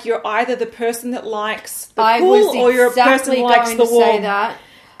feel like you're either the person that likes the I cool was or you're a person exactly that likes going the to warm. say that.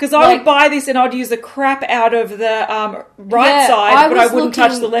 Because I would buy this and I'd use the crap out of the right side, but I was wouldn't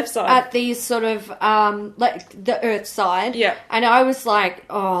touch looking the left side. At these sort of like the earth side, Yeah. and I was like,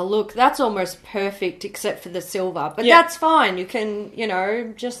 oh look, that's almost perfect except for the silver, but Yeah. that's fine. You can,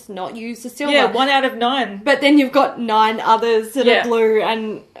 just not use the silver. Yeah, 1 out of 9. But then you've got 9 others that Yeah. are blue,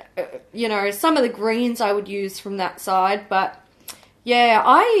 and some of the greens I would use from that side, but. Yeah,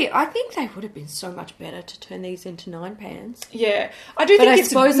 I think they would have been so much better to turn these into 9 pans. Yeah, I do But think I it's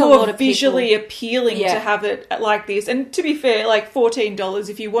suppose a more lot of visually people- appealing Yeah. to have it like this. And to be fair, like $14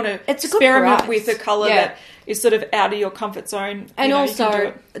 if you want to It's a good experiment price. with a colour Yeah. that is sort of out of your comfort zone. And you can do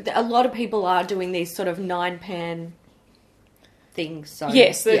also, it. a lot of people are doing these sort of 9-pan things. So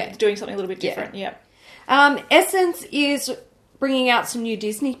Yes, they're yeah. doing something a little bit different, yeah. Essence is bringing out some new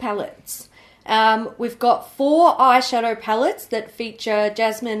Disney palettes. We've got 4 eyeshadow palettes that feature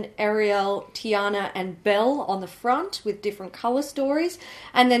Jasmine, Ariel, Tiana, and Belle on the front with different colour stories.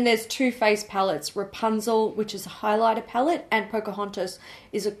 And then there's 2 face palettes, Rapunzel, which is a highlighter palette, and Pocahontas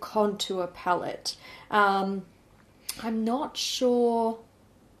is a contour palette. I'm not sure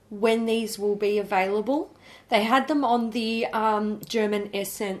when these will be available. They had them on the German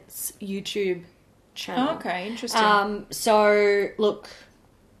Essence YouTube channel. Oh, okay, interesting. So, look,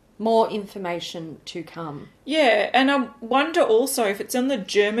 more information to come. Yeah, and I wonder also if it's on the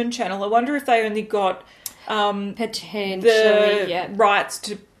German channel, I wonder if they only got Potentially, the yeah. rights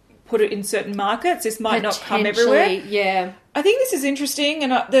to put it in certain markets. This might not come everywhere. Yeah. I think this is interesting,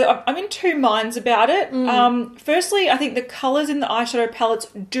 and I'm in 2 minds about it. Firstly, I think the colours in the eyeshadow palettes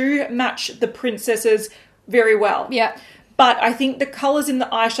do match the princesses very well. Yeah. But I think the colours in the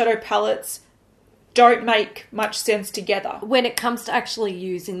eyeshadow palettes don't make much sense together. When it comes to actually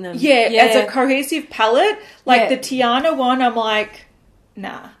using them. Yeah, as a cohesive palette, like Yeah. the Tiana one, I'm like,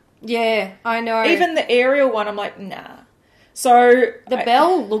 nah. Yeah, I know. Even the Ariel one, I'm like, nah. So the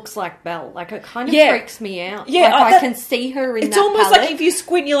Belle looks like Belle. Like, it kind of Yeah. freaks me out. Yeah, like, I that- can see her in it's that almost palette. like if you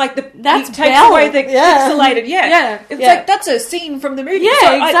squint, you're like That's it takes Belle. away the Yeah. pixelated. Yeah, Yeah, It's yeah. like that's a scene from the movie. Yeah, So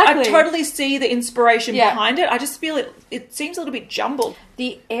I exactly. totally see the inspiration Yeah. behind it. I just feel it seems a little bit jumbled.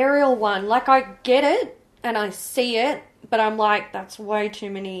 The Ariel one, like, I get it and I see it, but I'm like, that's way too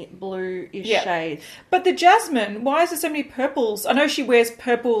many blue-ish Yeah. shades. But the Jasmine, why is there so many purples? I know she wears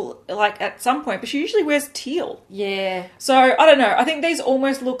purple like at some point, but she usually wears teal. Yeah. So I don't know. I think these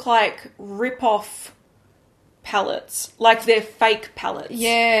almost look like rip-off palettes, like they're fake palettes.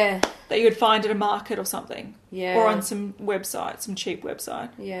 Yeah. That you would find at a market or something. Yeah. Or on some website, some cheap website.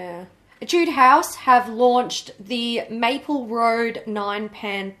 Yeah. Etude House have launched the Maple Road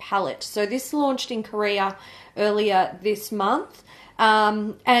 9-pan palette. So this launched in Korea earlier this month.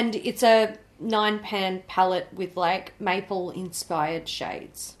 And it's a 9-pan palette with like maple-inspired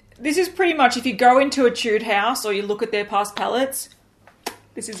shades. This is pretty much, if you go into Etude House or you look at their past palettes,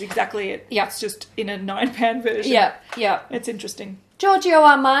 this is exactly it. Yeah. It's just in a 9-pan version. Yeah, yeah. It's interesting. Giorgio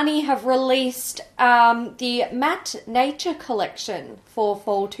Armani have released the Matte Nature collection for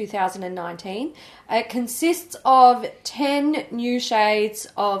fall 2019. It consists of 10 new shades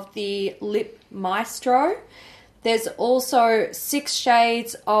of the Lip Maestro. There's also 6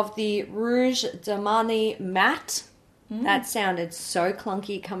 shades of the Rouge d'Armani Matte. That sounded so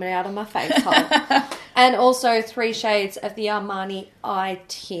clunky coming out of my face hole. And also 3 shades of the Armani Eye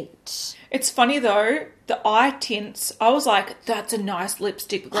Tint. It's funny though, the eye tints, I was like, that's a nice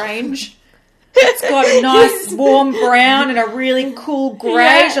lipstick range. It's got a nice warm brown and a really cool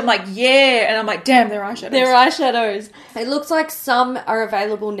greyish. Yeah. I'm like, yeah. And I'm like, damn, they're eyeshadows. They're eyeshadows. It looks like some are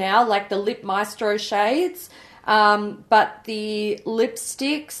available now, like the Lip Maestro shades. But the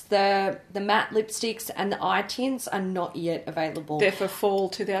lipsticks, the matte lipsticks and the eye tints are not yet available. They're for fall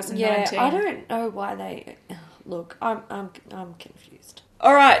 2019. Yeah, I don't know why they... Look, I'm confused.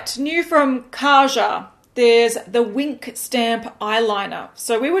 All right, new from Kaja. There's the Wink Stamp eyeliner.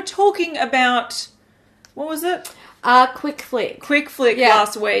 So we were talking about, what was it? Quick Flick. Quick Flick Yeah.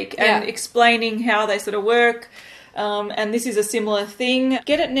 last week and Yeah. explaining how they sort of work. And this is a similar thing.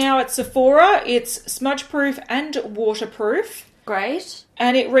 Get it now at Sephora. It's smudge proof and waterproof. Great.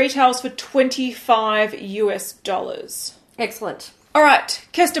 And it retails for $25 US. Excellent. All right,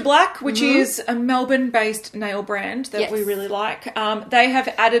 Kester Black, which is a Melbourne-based nail brand that Yes. we really like. They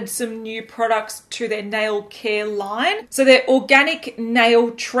have added some new products to their nail care line. So they're organic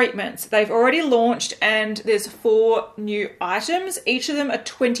nail treatments. They've already launched and there's 4 new items. Each of them are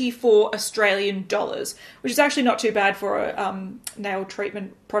 24 Australian dollars, which is actually not too bad for a nail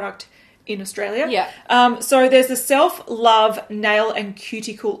treatment product in Australia. Yeah. So there's the Self-Love Nail and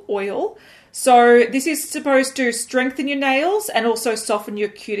Cuticle Oil. So this is supposed to strengthen your nails and also soften your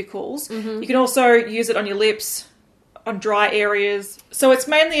cuticles. You can also use it on your lips, on dry areas. So it's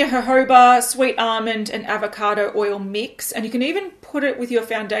mainly a jojoba, sweet almond and avocado oil mix. And you can even put it with your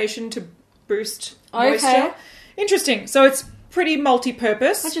foundation to boost moisture. Interesting. So it's pretty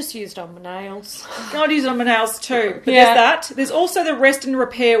multi-purpose. I just used on my nails. I'd use it on my nails too. But Yeah. there's that. There's also the Rest and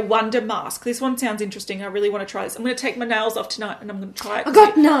Repair Wonder Mask. This one sounds interesting. I really want to try this. I'm going to take my nails off tonight and I'm going to try it. I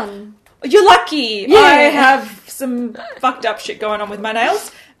got none. You're lucky. Yeah. I have some fucked up shit going on with my nails.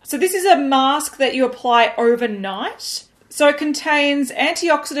 So this is a mask that you apply overnight. So it contains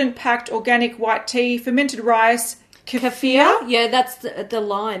antioxidant-packed organic white tea, fermented rice, kefir. Yeah, that's the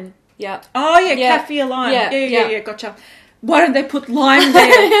lime. Yeah. Oh, yeah, Yeah. kefir lime. Yeah, Yeah, gotcha. Why don't they put lime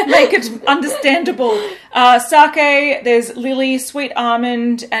there? Make it understandable. Sake, there's lily, sweet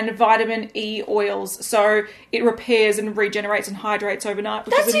almond, and vitamin E oils. So it repairs and regenerates and hydrates overnight.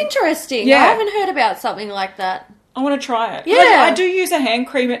 Which That's is interesting. Yeah. I haven't heard about something like that. I want to try it. Yeah. I do use a hand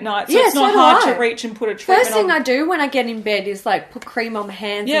cream at night, so Yeah, it's not so do hard I. to reach and put a treatment First thing on. I do when I get in bed is like put cream on my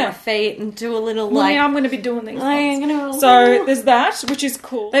hands Yeah. and my feet and do a little Well, like... now I'm going to be doing these I'm things. gonna- So there's that, which is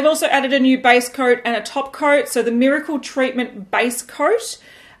cool. They've also added a new base coat and a top coat. So the Miracle Treatment base coat.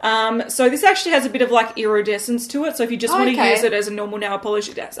 So this actually has a bit of like iridescence to it. So if you just want to Okay. use it as a normal nail polish,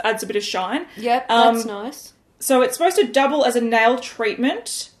 it adds a bit of shine. Yep, that's nice. So it's supposed to double as a nail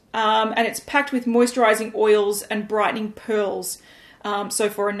treatment, and it's packed with moisturising oils and brightening pearls, so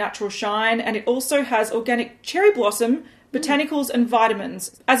for a natural shine. And it also has organic cherry blossom, botanicals and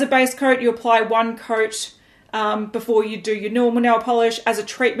vitamins. As a base coat, you apply 1 coat before you do your normal nail polish. As a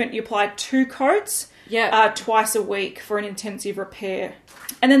treatment, you apply 2 coats twice a week for an intensive repair.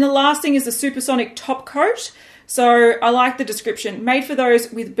 And then the last thing is the Supersonic top coat. So I like the description. Made for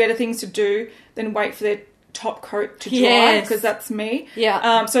those with better things to do than wait for their top coat to dry, Yes. because that's me.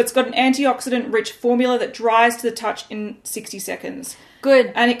 Yeah. So it's got an antioxidant-rich formula that dries to the touch in 60 seconds.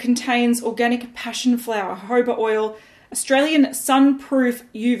 Good. And it contains organic passion flower, jojoba oil, Australian sunproof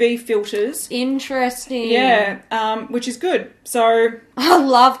UV filters. Interesting. Yeah, which is good. So I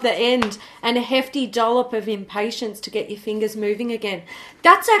love the end and a hefty dollop of impatience to get your fingers moving again.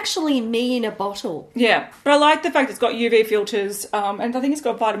 That's actually me in a bottle. yeah, but I like the fact it's got UV filters, and I think it's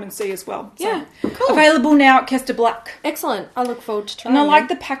got vitamin C as well. So Yeah, cool. available now at Kester Black. Excellent. I look forward to trying And I like it.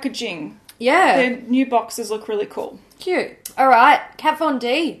 the packaging. Yeah. Their new boxes look really cool. Cute. All right, Kat Von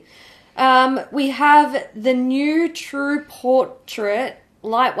D. We have the new True Portrait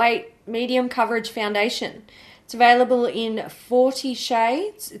Lightweight Medium Coverage Foundation. It's available in 40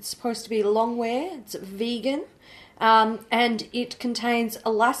 shades. It's supposed to be long wear. It's vegan. And it contains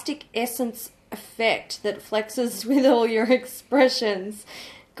elastic essence effect that flexes with all your expressions.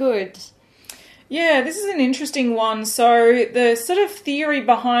 Good. Yeah, this is an interesting one. So the sort of theory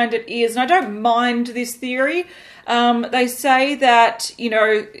behind it is, and I don't mind this theory, they say that, you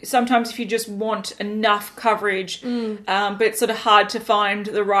know, sometimes if you just want enough coverage, but it's sort of hard to find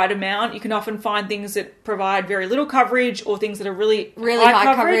the right amount, you can often find things that provide very little coverage or things that are really High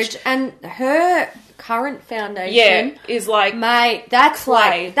coverage. And her current foundation... Yeah, is like... Mate, that's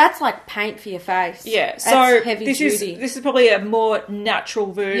clay. like paint for your face. Yeah, That's so heavy this duty. is probably a more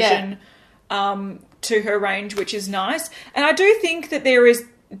natural version to her range, which is nice. And I do think that there is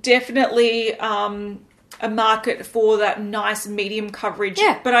definitely a market for that nice medium coverage.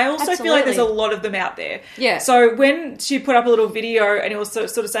 Yeah, but I also feel like there's a absolutely. lot of them out there. Yeah. So when she put up a little video and it was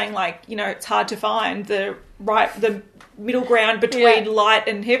sort of saying like, you know, it's hard to find the middle ground between Yeah. light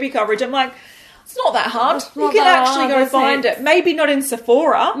and heavy coverage, I'm like, It's not that hard. It's You not can that actually hard, go is find it. Maybe not in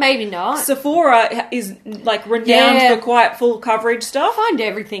Sephora. Maybe not. Sephora is like renowned Yeah. for quite full coverage stuff. Find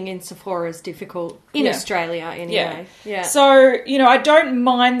everything in Sephora is difficult in Yeah. Australia anyway. Yeah. So, I don't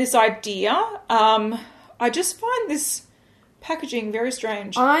mind this idea. I just find this packaging very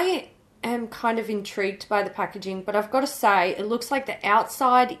strange. I am kind of intrigued by the packaging, but I've got to say, it looks like the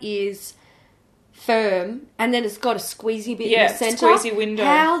outside is firm, and then it's got a squeezy bit in the centre. Squeezy window.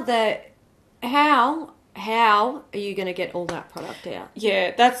 How are you going to get all that product out?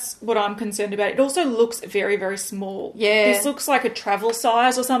 Yeah, that's what I'm concerned about. It also looks very, very small. Yeah. This looks like a travel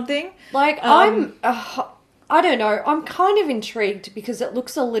size or something. Like, I don't know, I'm kind of intrigued because it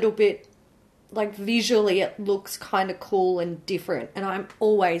looks a little bit, like, visually it looks kind of cool and different, and I'm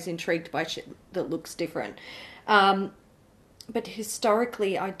always intrigued by shit that looks different. But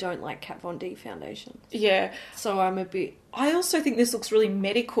historically, I don't like Kat Von D foundations. Yeah. So I'm a bit... I also think this looks really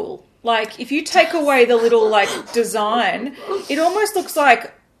medical. Like, if you take away the little, like, design, it almost looks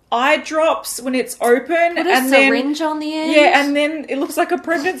like eye drops when it's open. Put a and syringe on the end. Yeah, and then it looks like a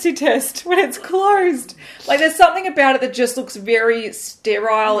pregnancy test when it's closed. Like, there's something about it that just looks very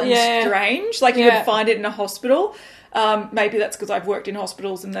sterile and strange. Like, you would find it in a hospital. Maybe that's because I've worked in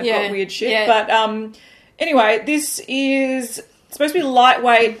hospitals and they've got weird shit. Yeah. But anyway, this is supposed to be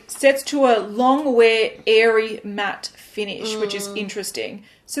lightweight, sets to a long wear, airy matte finish, which is interesting.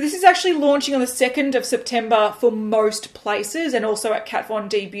 So this is actually launching on the 2nd of September for most places and also at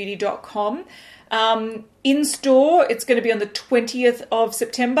katvondbeauty.com. In store, it's going to be on the 20th of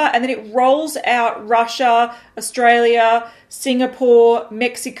September, and then it rolls out Russia, Australia, Singapore,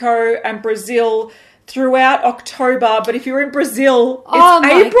 Mexico, and Brazil throughout October. But if you're in Brazil, it's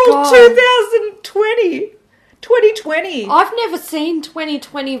April 2020. I've never seen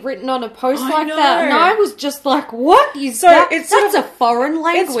 2020 written on a post I like know. that, and I was just like, what is So that? it's sort That's of- a foreign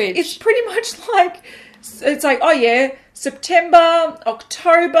language. It's pretty much like, it's like, oh yeah, September,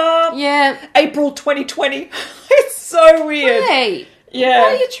 October, April 2020. It's so weird. Hey, Yeah.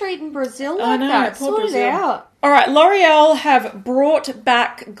 why are you treating Brazil like that? poor Sort Brazil. it out. All right, L'Oreal have brought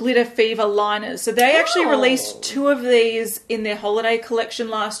back Glitter Fever liners. So they actually released 2 of these in their holiday collection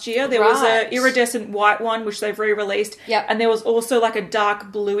last year. There was Right. a iridescent white one, which they've re-released. Yep. And there was also like a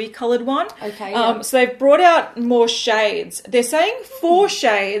dark bluey coloured one. Okay, So they've brought out more shades. They're saying 4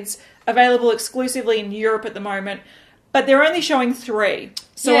 shades available exclusively in Europe at the moment, but they're only showing 3.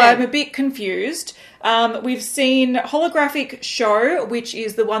 So Yeah. I'm a bit confused. We've seen Holographic Show, which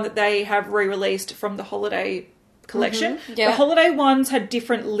is the one that they have re-released from the holiday collection. yeah. The holiday ones had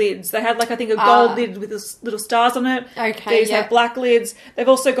different lids. They had like, I think, a gold lid with little stars on it. Okay, These have black lids. They've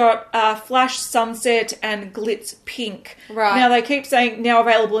also got Flash Sunset and Glitz Pink. Right. Now they keep saying now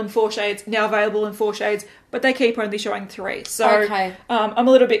available in 4 shades, now available in 4 shades, but they keep only showing 3. So Okay. I'm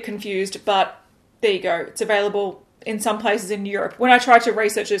a little bit confused, but there you go. It's available in some places in Europe. When I tried to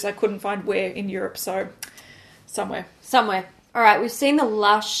research this, I couldn't find where in Europe, so somewhere. All right, we've seen the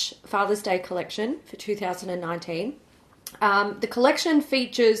Lush Father's Day collection for 2019. The collection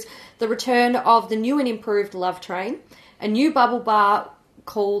features the return of the new and improved Love Train, a new bubble bar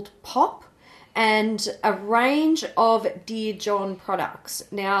called Pop, and a range of Dear John products.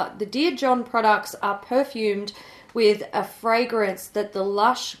 Now, the Dear John products are perfumed with a fragrance that the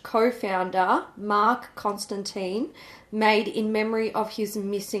Lush co-founder, Mark Constantine, made in memory of his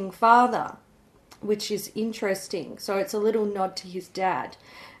missing father, which is interesting. So it's a little nod to his dad.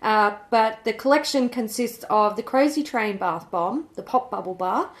 But the collection consists of the Crazy Train Bath Bomb, the Pop Bubble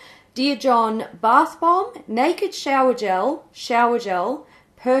Bar, Dear John Bath Bomb, Naked Shower Gel,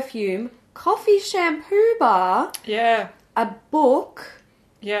 perfume, coffee shampoo bar, Yeah. a book,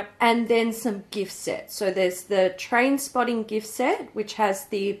 Yeah. and then some gift sets. So there's the Train Spotting gift set, which has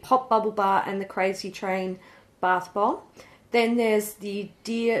the Pop Bubble Bar and the Crazy Train Bath Bomb. Then there's the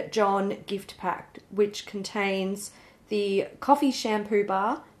Dear John gift pack, which contains the coffee shampoo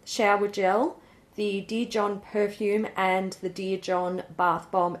bar, shower gel, the Dear John perfume, and the Dear John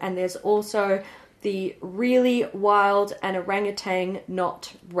bath bomb. And there's also the Really Wild and Orangutan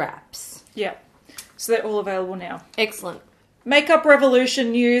Knot wraps. Yeah. So they're all available now. Excellent. Makeup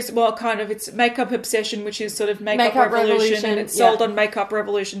Revolution news, well, kind of, it's Makeup Obsession, which is sort of Makeup Revolution, and it's sold on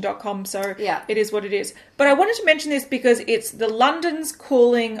makeuprevolution.com, so it is what it is. But I wanted to mention this because it's the London's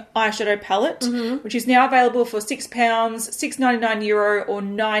Calling eyeshadow palette, which is now available for £6, €6.99 or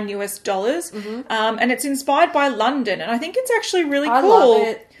 $9 US. And it's inspired by London, and I think it's actually really cool. I love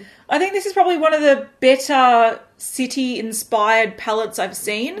it. I think this is probably one of the better city-inspired palettes I've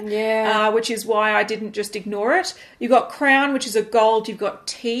seen. Yeah. Which is why I didn't just ignore it. You've got Crown, which is a gold. You've got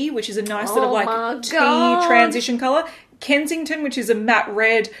Tea, which is a nice sort of like tea transition colour. Kensington, which is a matte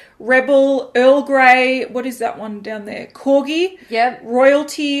red. Rebel, Earl Grey, what is that one down there? Corgi. Yep.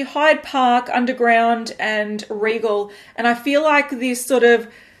 Royalty, Hyde Park, Underground, and Regal. And I feel like this sort of,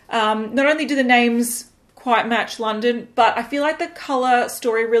 not only do the names quite match London, but I feel like the colour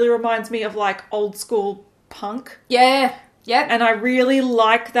story really reminds me of like old school punk. Yeah. Yep. And I really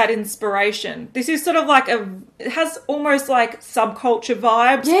like that inspiration. This is sort of like it has almost like subculture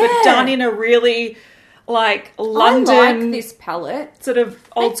vibes, but done in a really like London. I like this palette. Sort of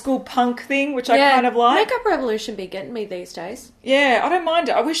old school punk thing, which I kind of like. Makeup Revolution be getting me these days. Yeah, I don't mind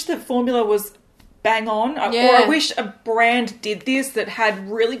it. I wish the formula was bang on. Or I wish a brand did this that had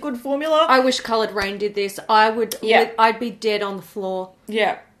really good formula. I wish Coloured Rain did this. I'd be dead on the floor.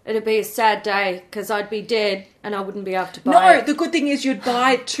 Yeah. It'd be a sad day because I'd be dead and I wouldn't be able to buy it. No, the good thing is you'd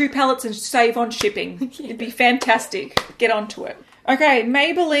buy 2 pallets and save on shipping. It'd be fantastic. Get onto it. Okay,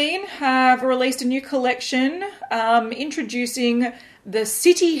 Maybelline have released a new collection introducing the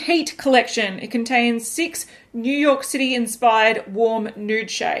City Heat collection. It contains 6 New York City-inspired warm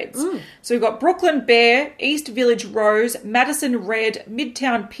nude shades. So we've got Brooklyn Bear, East Village Rose, Madison Red,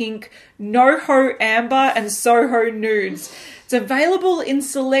 Midtown Pink, NoHo Amber, and Soho Nudes. It's available in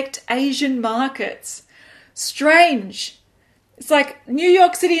select Asian markets. Strange. It's like New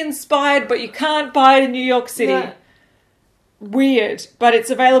York City-inspired, but you can't buy it in New York City. No. Weird, but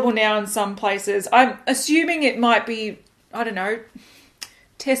it's available now in some places. I'm assuming it might be, I don't know,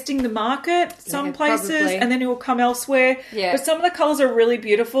 testing the market some places, probably. and then it will come elsewhere. Yeah. But some of the colours are really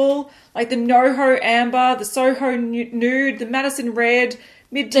beautiful, like the NoHo Amber, the Soho Nude, the Madison Red,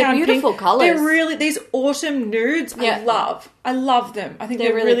 Midtown They're beautiful Pink. colours. They're really, these autumn nudes, I love. I love them. I think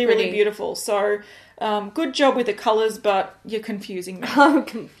they're really, really beautiful. So, good job with the colours, but you're confusing me. I'm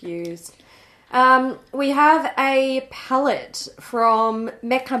confused. We have a palette from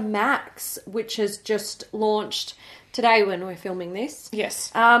Mecca Max, which has just launched today when we're filming this.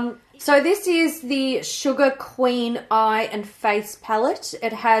 Yes. So this is the Sugar Queen Eye and Face palette.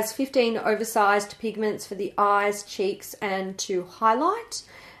 It has 15 oversized pigments for the eyes, cheeks, and to highlight.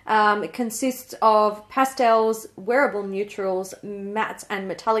 It consists of pastels, wearable neutrals, mattes and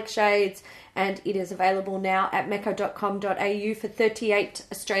metallic shades, and it is available now at mecca.com.au for 38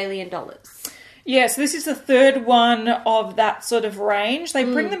 Australian dollars. Yeah, so this is the third one of that sort of range. They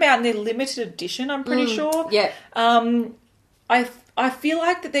bring them out in their limited edition, I'm pretty sure. Yeah. I feel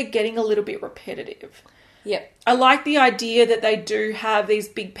like that they're getting a little bit repetitive. Yep. I like the idea that they do have these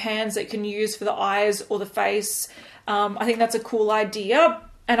big pans that you can use for the eyes or the face. I think that's a cool idea.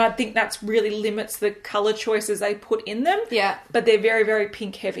 And I think that's really limits the colour choices they put in them. Yeah. But they're very, very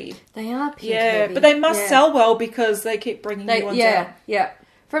pink heavy. They are pink Yeah, heavy. but they must sell well because they keep bringing new ones out. Yeah.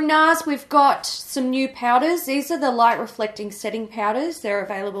 From NARS, we've got some new powders. These are the light reflecting setting powders. They're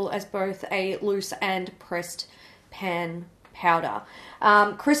available as both a loose and pressed pan powder.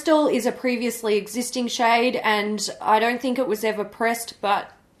 Crystal is a previously existing shade, and I don't think it was ever pressed,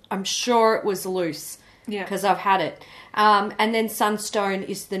 but I'm sure it was loose because I've had it. And then Sunstone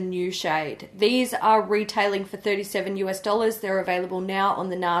is the new shade. These are retailing for $37. They're available now on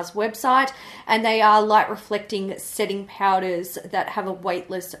the NARS website, and they are light reflecting setting powders that have a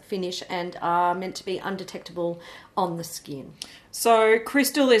weightless finish and are meant to be undetectable on the skin. So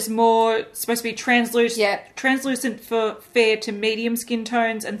Crystal is more supposed to be translucent for fair to medium skin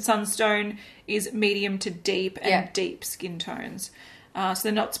tones, and Sunstone is medium to deep and deep skin tones. So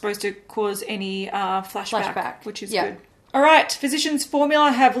they're not supposed to cause any flashback, which is good. All right, Physicians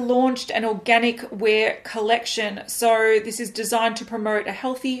Formula have launched an organic wear collection. So this is designed to promote a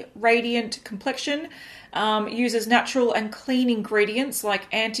healthy, radiant complexion. Uses natural and clean ingredients like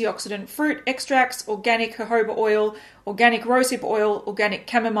antioxidant fruit extracts, organic jojoba oil, organic rosehip oil, organic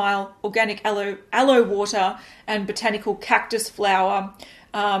chamomile, organic aloe water, and botanical cactus flower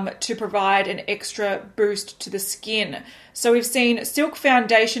to provide an extra boost to the skin. So we've seen Silk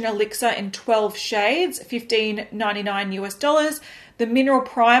Foundation Elixir in 12 shades, $15.99. The Mineral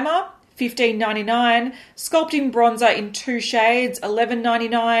Primer, $15.99. Sculpting Bronzer in 2 shades,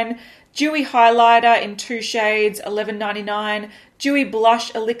 $11.99. Dewy Highlighter in 2 shades, $11.99. Dewy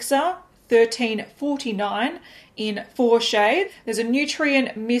Blush Elixir, $13.49 in 4 shades. There's a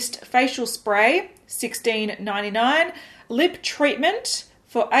Nutrient Mist Facial Spray, $16.99. Lip Treatment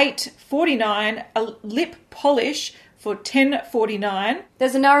for $8.49. A Lip Polish for $10.49.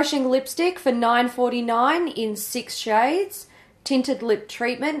 There's a Nourishing Lipstick for $9.49 in 6 shades. tinted lip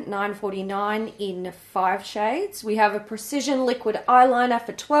treatment, $9.49 in 5 shades. We have a precision liquid eyeliner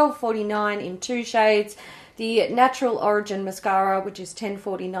for $12.49 in 2 shades. The Natural Origin mascara, which is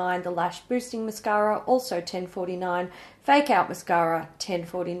 $10.49. The Lash Boosting mascara, also $10.49. Fake Out mascara,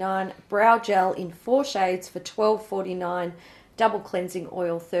 $10.49. Brow gel in 4 shades for $12.49. Double cleansing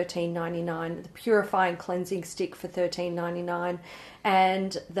oil, $13.99. The purifying cleansing stick for $13.99.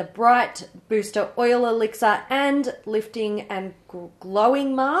 And the Bright Booster Oil Elixir and Lifting and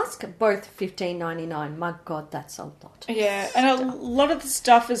Glowing Mask, both $15.99. My God, that's a lot. Yeah, and a lot of the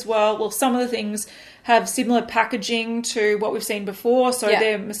stuff as well, some of the things have similar packaging to what we've seen before. So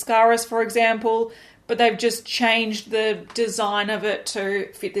they're mascaras, for example, but they've just changed the design of it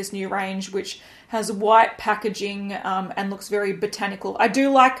to fit this new range, which has white packaging and looks very botanical. I do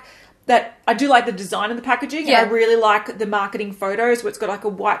like the design of the packaging, and I really like the marketing photos where it's got like a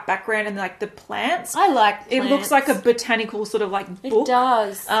white background and like the plants. I like plants. It looks like a botanical sort of like book. It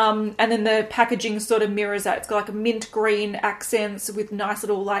does. And then the packaging sort of mirrors that. It's got like a mint green accents with nice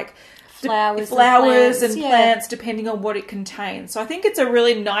little like flowers and plants depending on what it contains. So I think it's a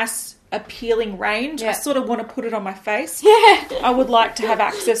really nice, appealing range. I sort of want to put it on my face. Yeah. I would like to have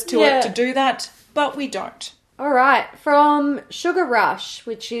access to it to do that, but we don't. All right, from Sugar Rush,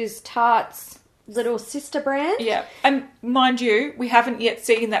 which is Tarte's little sister brand. Yeah, and mind you, we haven't yet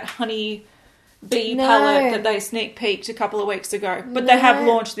seen that honey bee palette that they sneak peeked a couple of weeks ago, but they have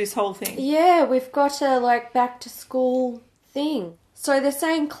launched this whole thing. Yeah, we've got a like back to school thing. So they're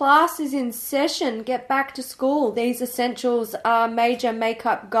saying class is in session, get back to school. These essentials are major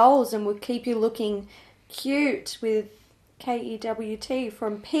makeup goals and will keep you looking cute with KEWT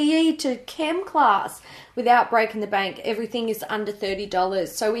from PE to chem class without breaking the bank. Everything is under $30.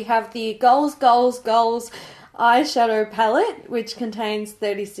 So we have the Goals eyeshadow palette, which contains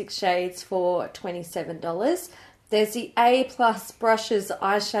 36 shades for $27. There's the A+ Brushes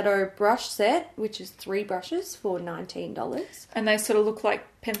eyeshadow brush set, which is 3 brushes for $19. And they sort of look like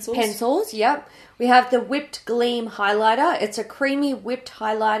pencils. Pencils, yep. We have the Whipped Gleam highlighter. It's a creamy whipped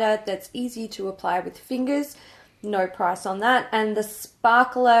highlighter that's easy to apply with fingers. No price on that. And the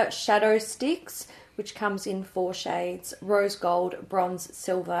Sparkler Shadow Sticks, which comes in 4 shades, rose gold, bronze,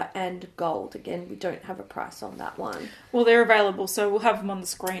 silver, and gold. Again, we don't have a price on that one. Well, they're available, so we'll have them on the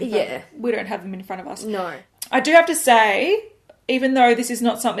screen. But we don't have them in front of us. No. I do have to say, even though this is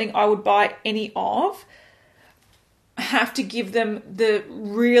not something I would buy any of, I have to give them the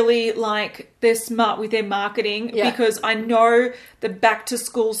really, like, they're smart with their marketing because I know the back to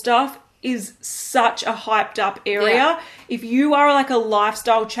school stuff is such a hyped up area. Yeah. If you are like a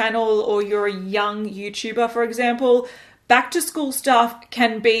lifestyle channel or you're a young YouTuber, for example, back to school stuff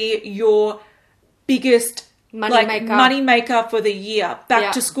can be your biggest money maker for the year.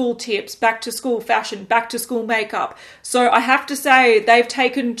 Back to school tips, back to school fashion, back to school makeup. So I have to say they've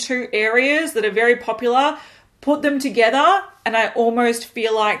taken 2 areas that are very popular, put them together, and I almost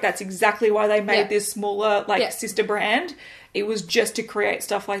feel like that's exactly why they made this smaller sister brand. It was just to create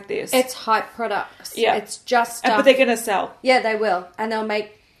stuff like this. It's hype products. Yeah. It's just stuff. But they're going to sell. Yeah, they will. And they'll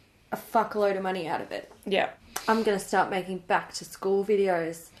make a fuckload of money out of it. Yeah. I'm going to start making back to school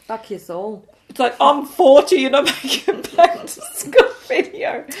videos. Fuck you all. It's like, I'm 40 and I'm making a back to school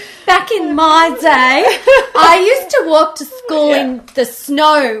video. Back in my day, I used to walk to school in the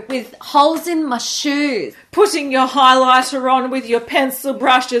snow with holes in my shoes. Putting your highlighter on with your pencil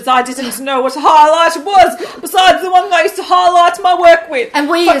brushes. I didn't know what a highlighter was, besides the one I used to highlight my work with. And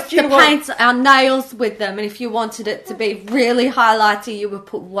we used to paint our nails with them, and if you wanted it to be really highlighty, you would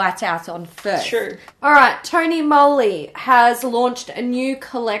put white out on first. True. All right, Tony Moly has launched a new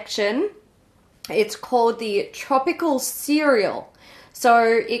collection. It's called the Tropical Cereal. So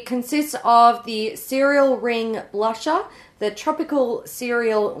it consists of the Cereal Ring Blusher, the Tropical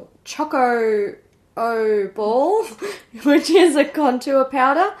Cereal Choco Ball, which is a contour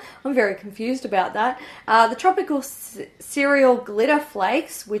powder. I'm very confused about that. The Tropical Cereal Glitter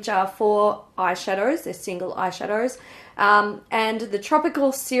Flakes, which are 4 eyeshadows. They're single eyeshadows. And the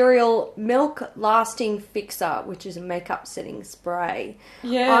Tropical Cereal Milk Lasting Fixer, which is a makeup setting spray.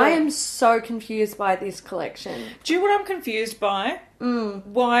 Yeah. I am so confused by this collection. Do you know what I'm confused by?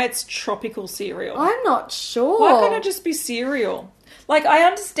 Why it's tropical cereal. I'm not sure. Why can't it just be cereal? Like, I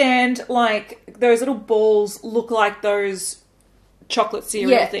understand, like, those little balls look like those chocolate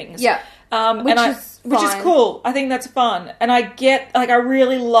cereal things. Yeah. Which is cool. I think that's fun. And I get, like, I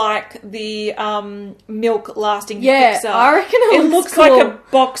really like the milk lasting fixer. I reckon it looks cool.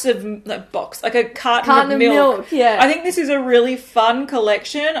 like a carton of milk. Yeah. I think this is a really fun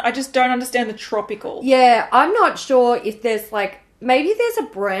collection. I just don't understand the tropical. Yeah, I'm not sure if there's, like, maybe there's a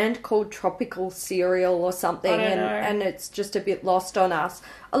brand called Tropical Cereal or something, I don't know. and it's just a bit lost on us.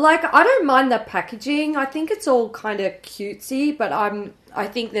 Like, I don't mind the packaging. I think it's all kind of cutesy, but I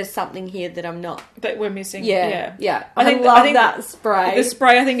think there's something here that I'm not. That we're missing. Yeah. I I love that spray. The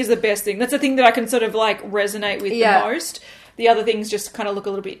spray, I think, is the best thing. That's the thing that I can sort of like resonate with the most. The other things just kind of look a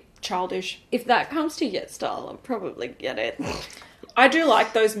little bit childish. If that comes to Yetstyle, I'll probably get it. I do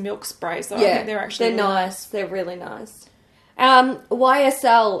like those milk sprays, though. I think they're actually they're nice. They're really nice.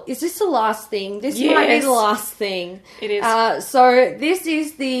 YSL, is this the last thing? This might be Yes. the last thing. It is. So this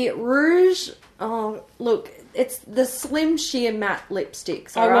is the Rouge. Oh, look, it's the Slim Sheer Matte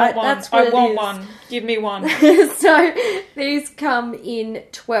lipsticks. I All right, want one. that's what I it want is. one. Give me one. So these come in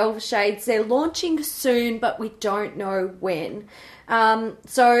 12 shades. They're launching soon, but we don't know when.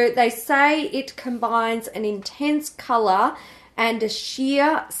 So they say it combines an intense colour and a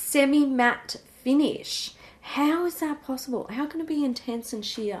sheer semi-matte finish. How is that possible? How can it be intense and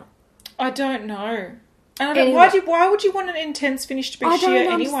sheer? I don't know. And I don't, Anyway. why would you want an intense finish to be I sheer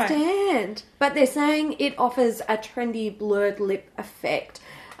don't anyway? understand. But they're saying it offers a trendy blurred lip effect.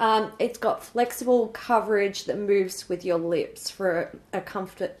 It's got flexible coverage that moves with your lips for a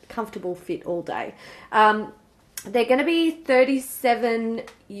comfortable fit all day. They're going to be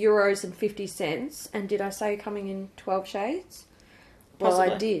 €37.50. And did I say coming in 12 shades? Well, I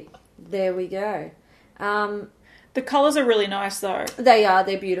Possibly. did. There we go. The colours are really nice, though. They are.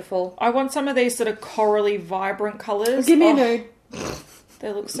 They're beautiful. I want some of these sort of corally, vibrant colours. Give me a Oh, nude.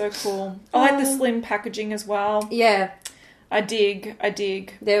 They look so cool. I like the slim packaging as well. Yeah. I dig.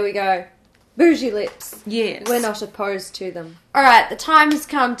 There we go. Bougie lips. Yes. We're not opposed to them. All right, the time has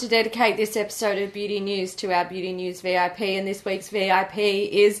come to dedicate this episode of Beauty News to our Beauty News VIP, and this week's VIP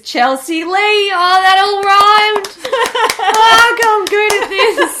is Chelsea Lee. Oh, that all rhymed. Oh, I'm good at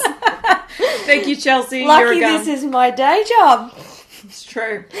this. Thank you, Chelsea. Lucky You're a gun. this is my day job. It's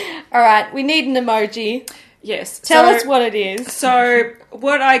true. All right, we need an emoji. Yes. Tell us what it is. So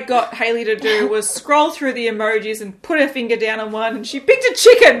what I got Hayley to do was scroll through the emojis and put her finger down on one, and she picked a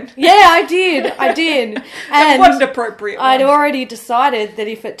chicken. Yeah, I did. And what an appropriate one. I'd already decided that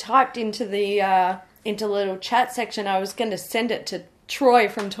if it typed into the little chat section, I was going to send it to Troy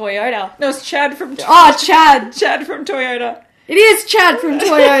from Toyota. No, it's Chad from Oh, Chad. Chad from Toyota. It is Chad from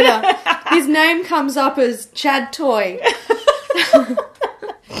Toyota. His name comes up as Chad Toy.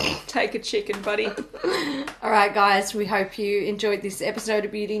 Take a chicken, buddy. All right, guys, we hope you enjoyed this episode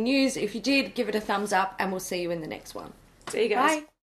of Beauty News. If you did, give it a thumbs up, and we'll see you in the next one. See you guys. Bye.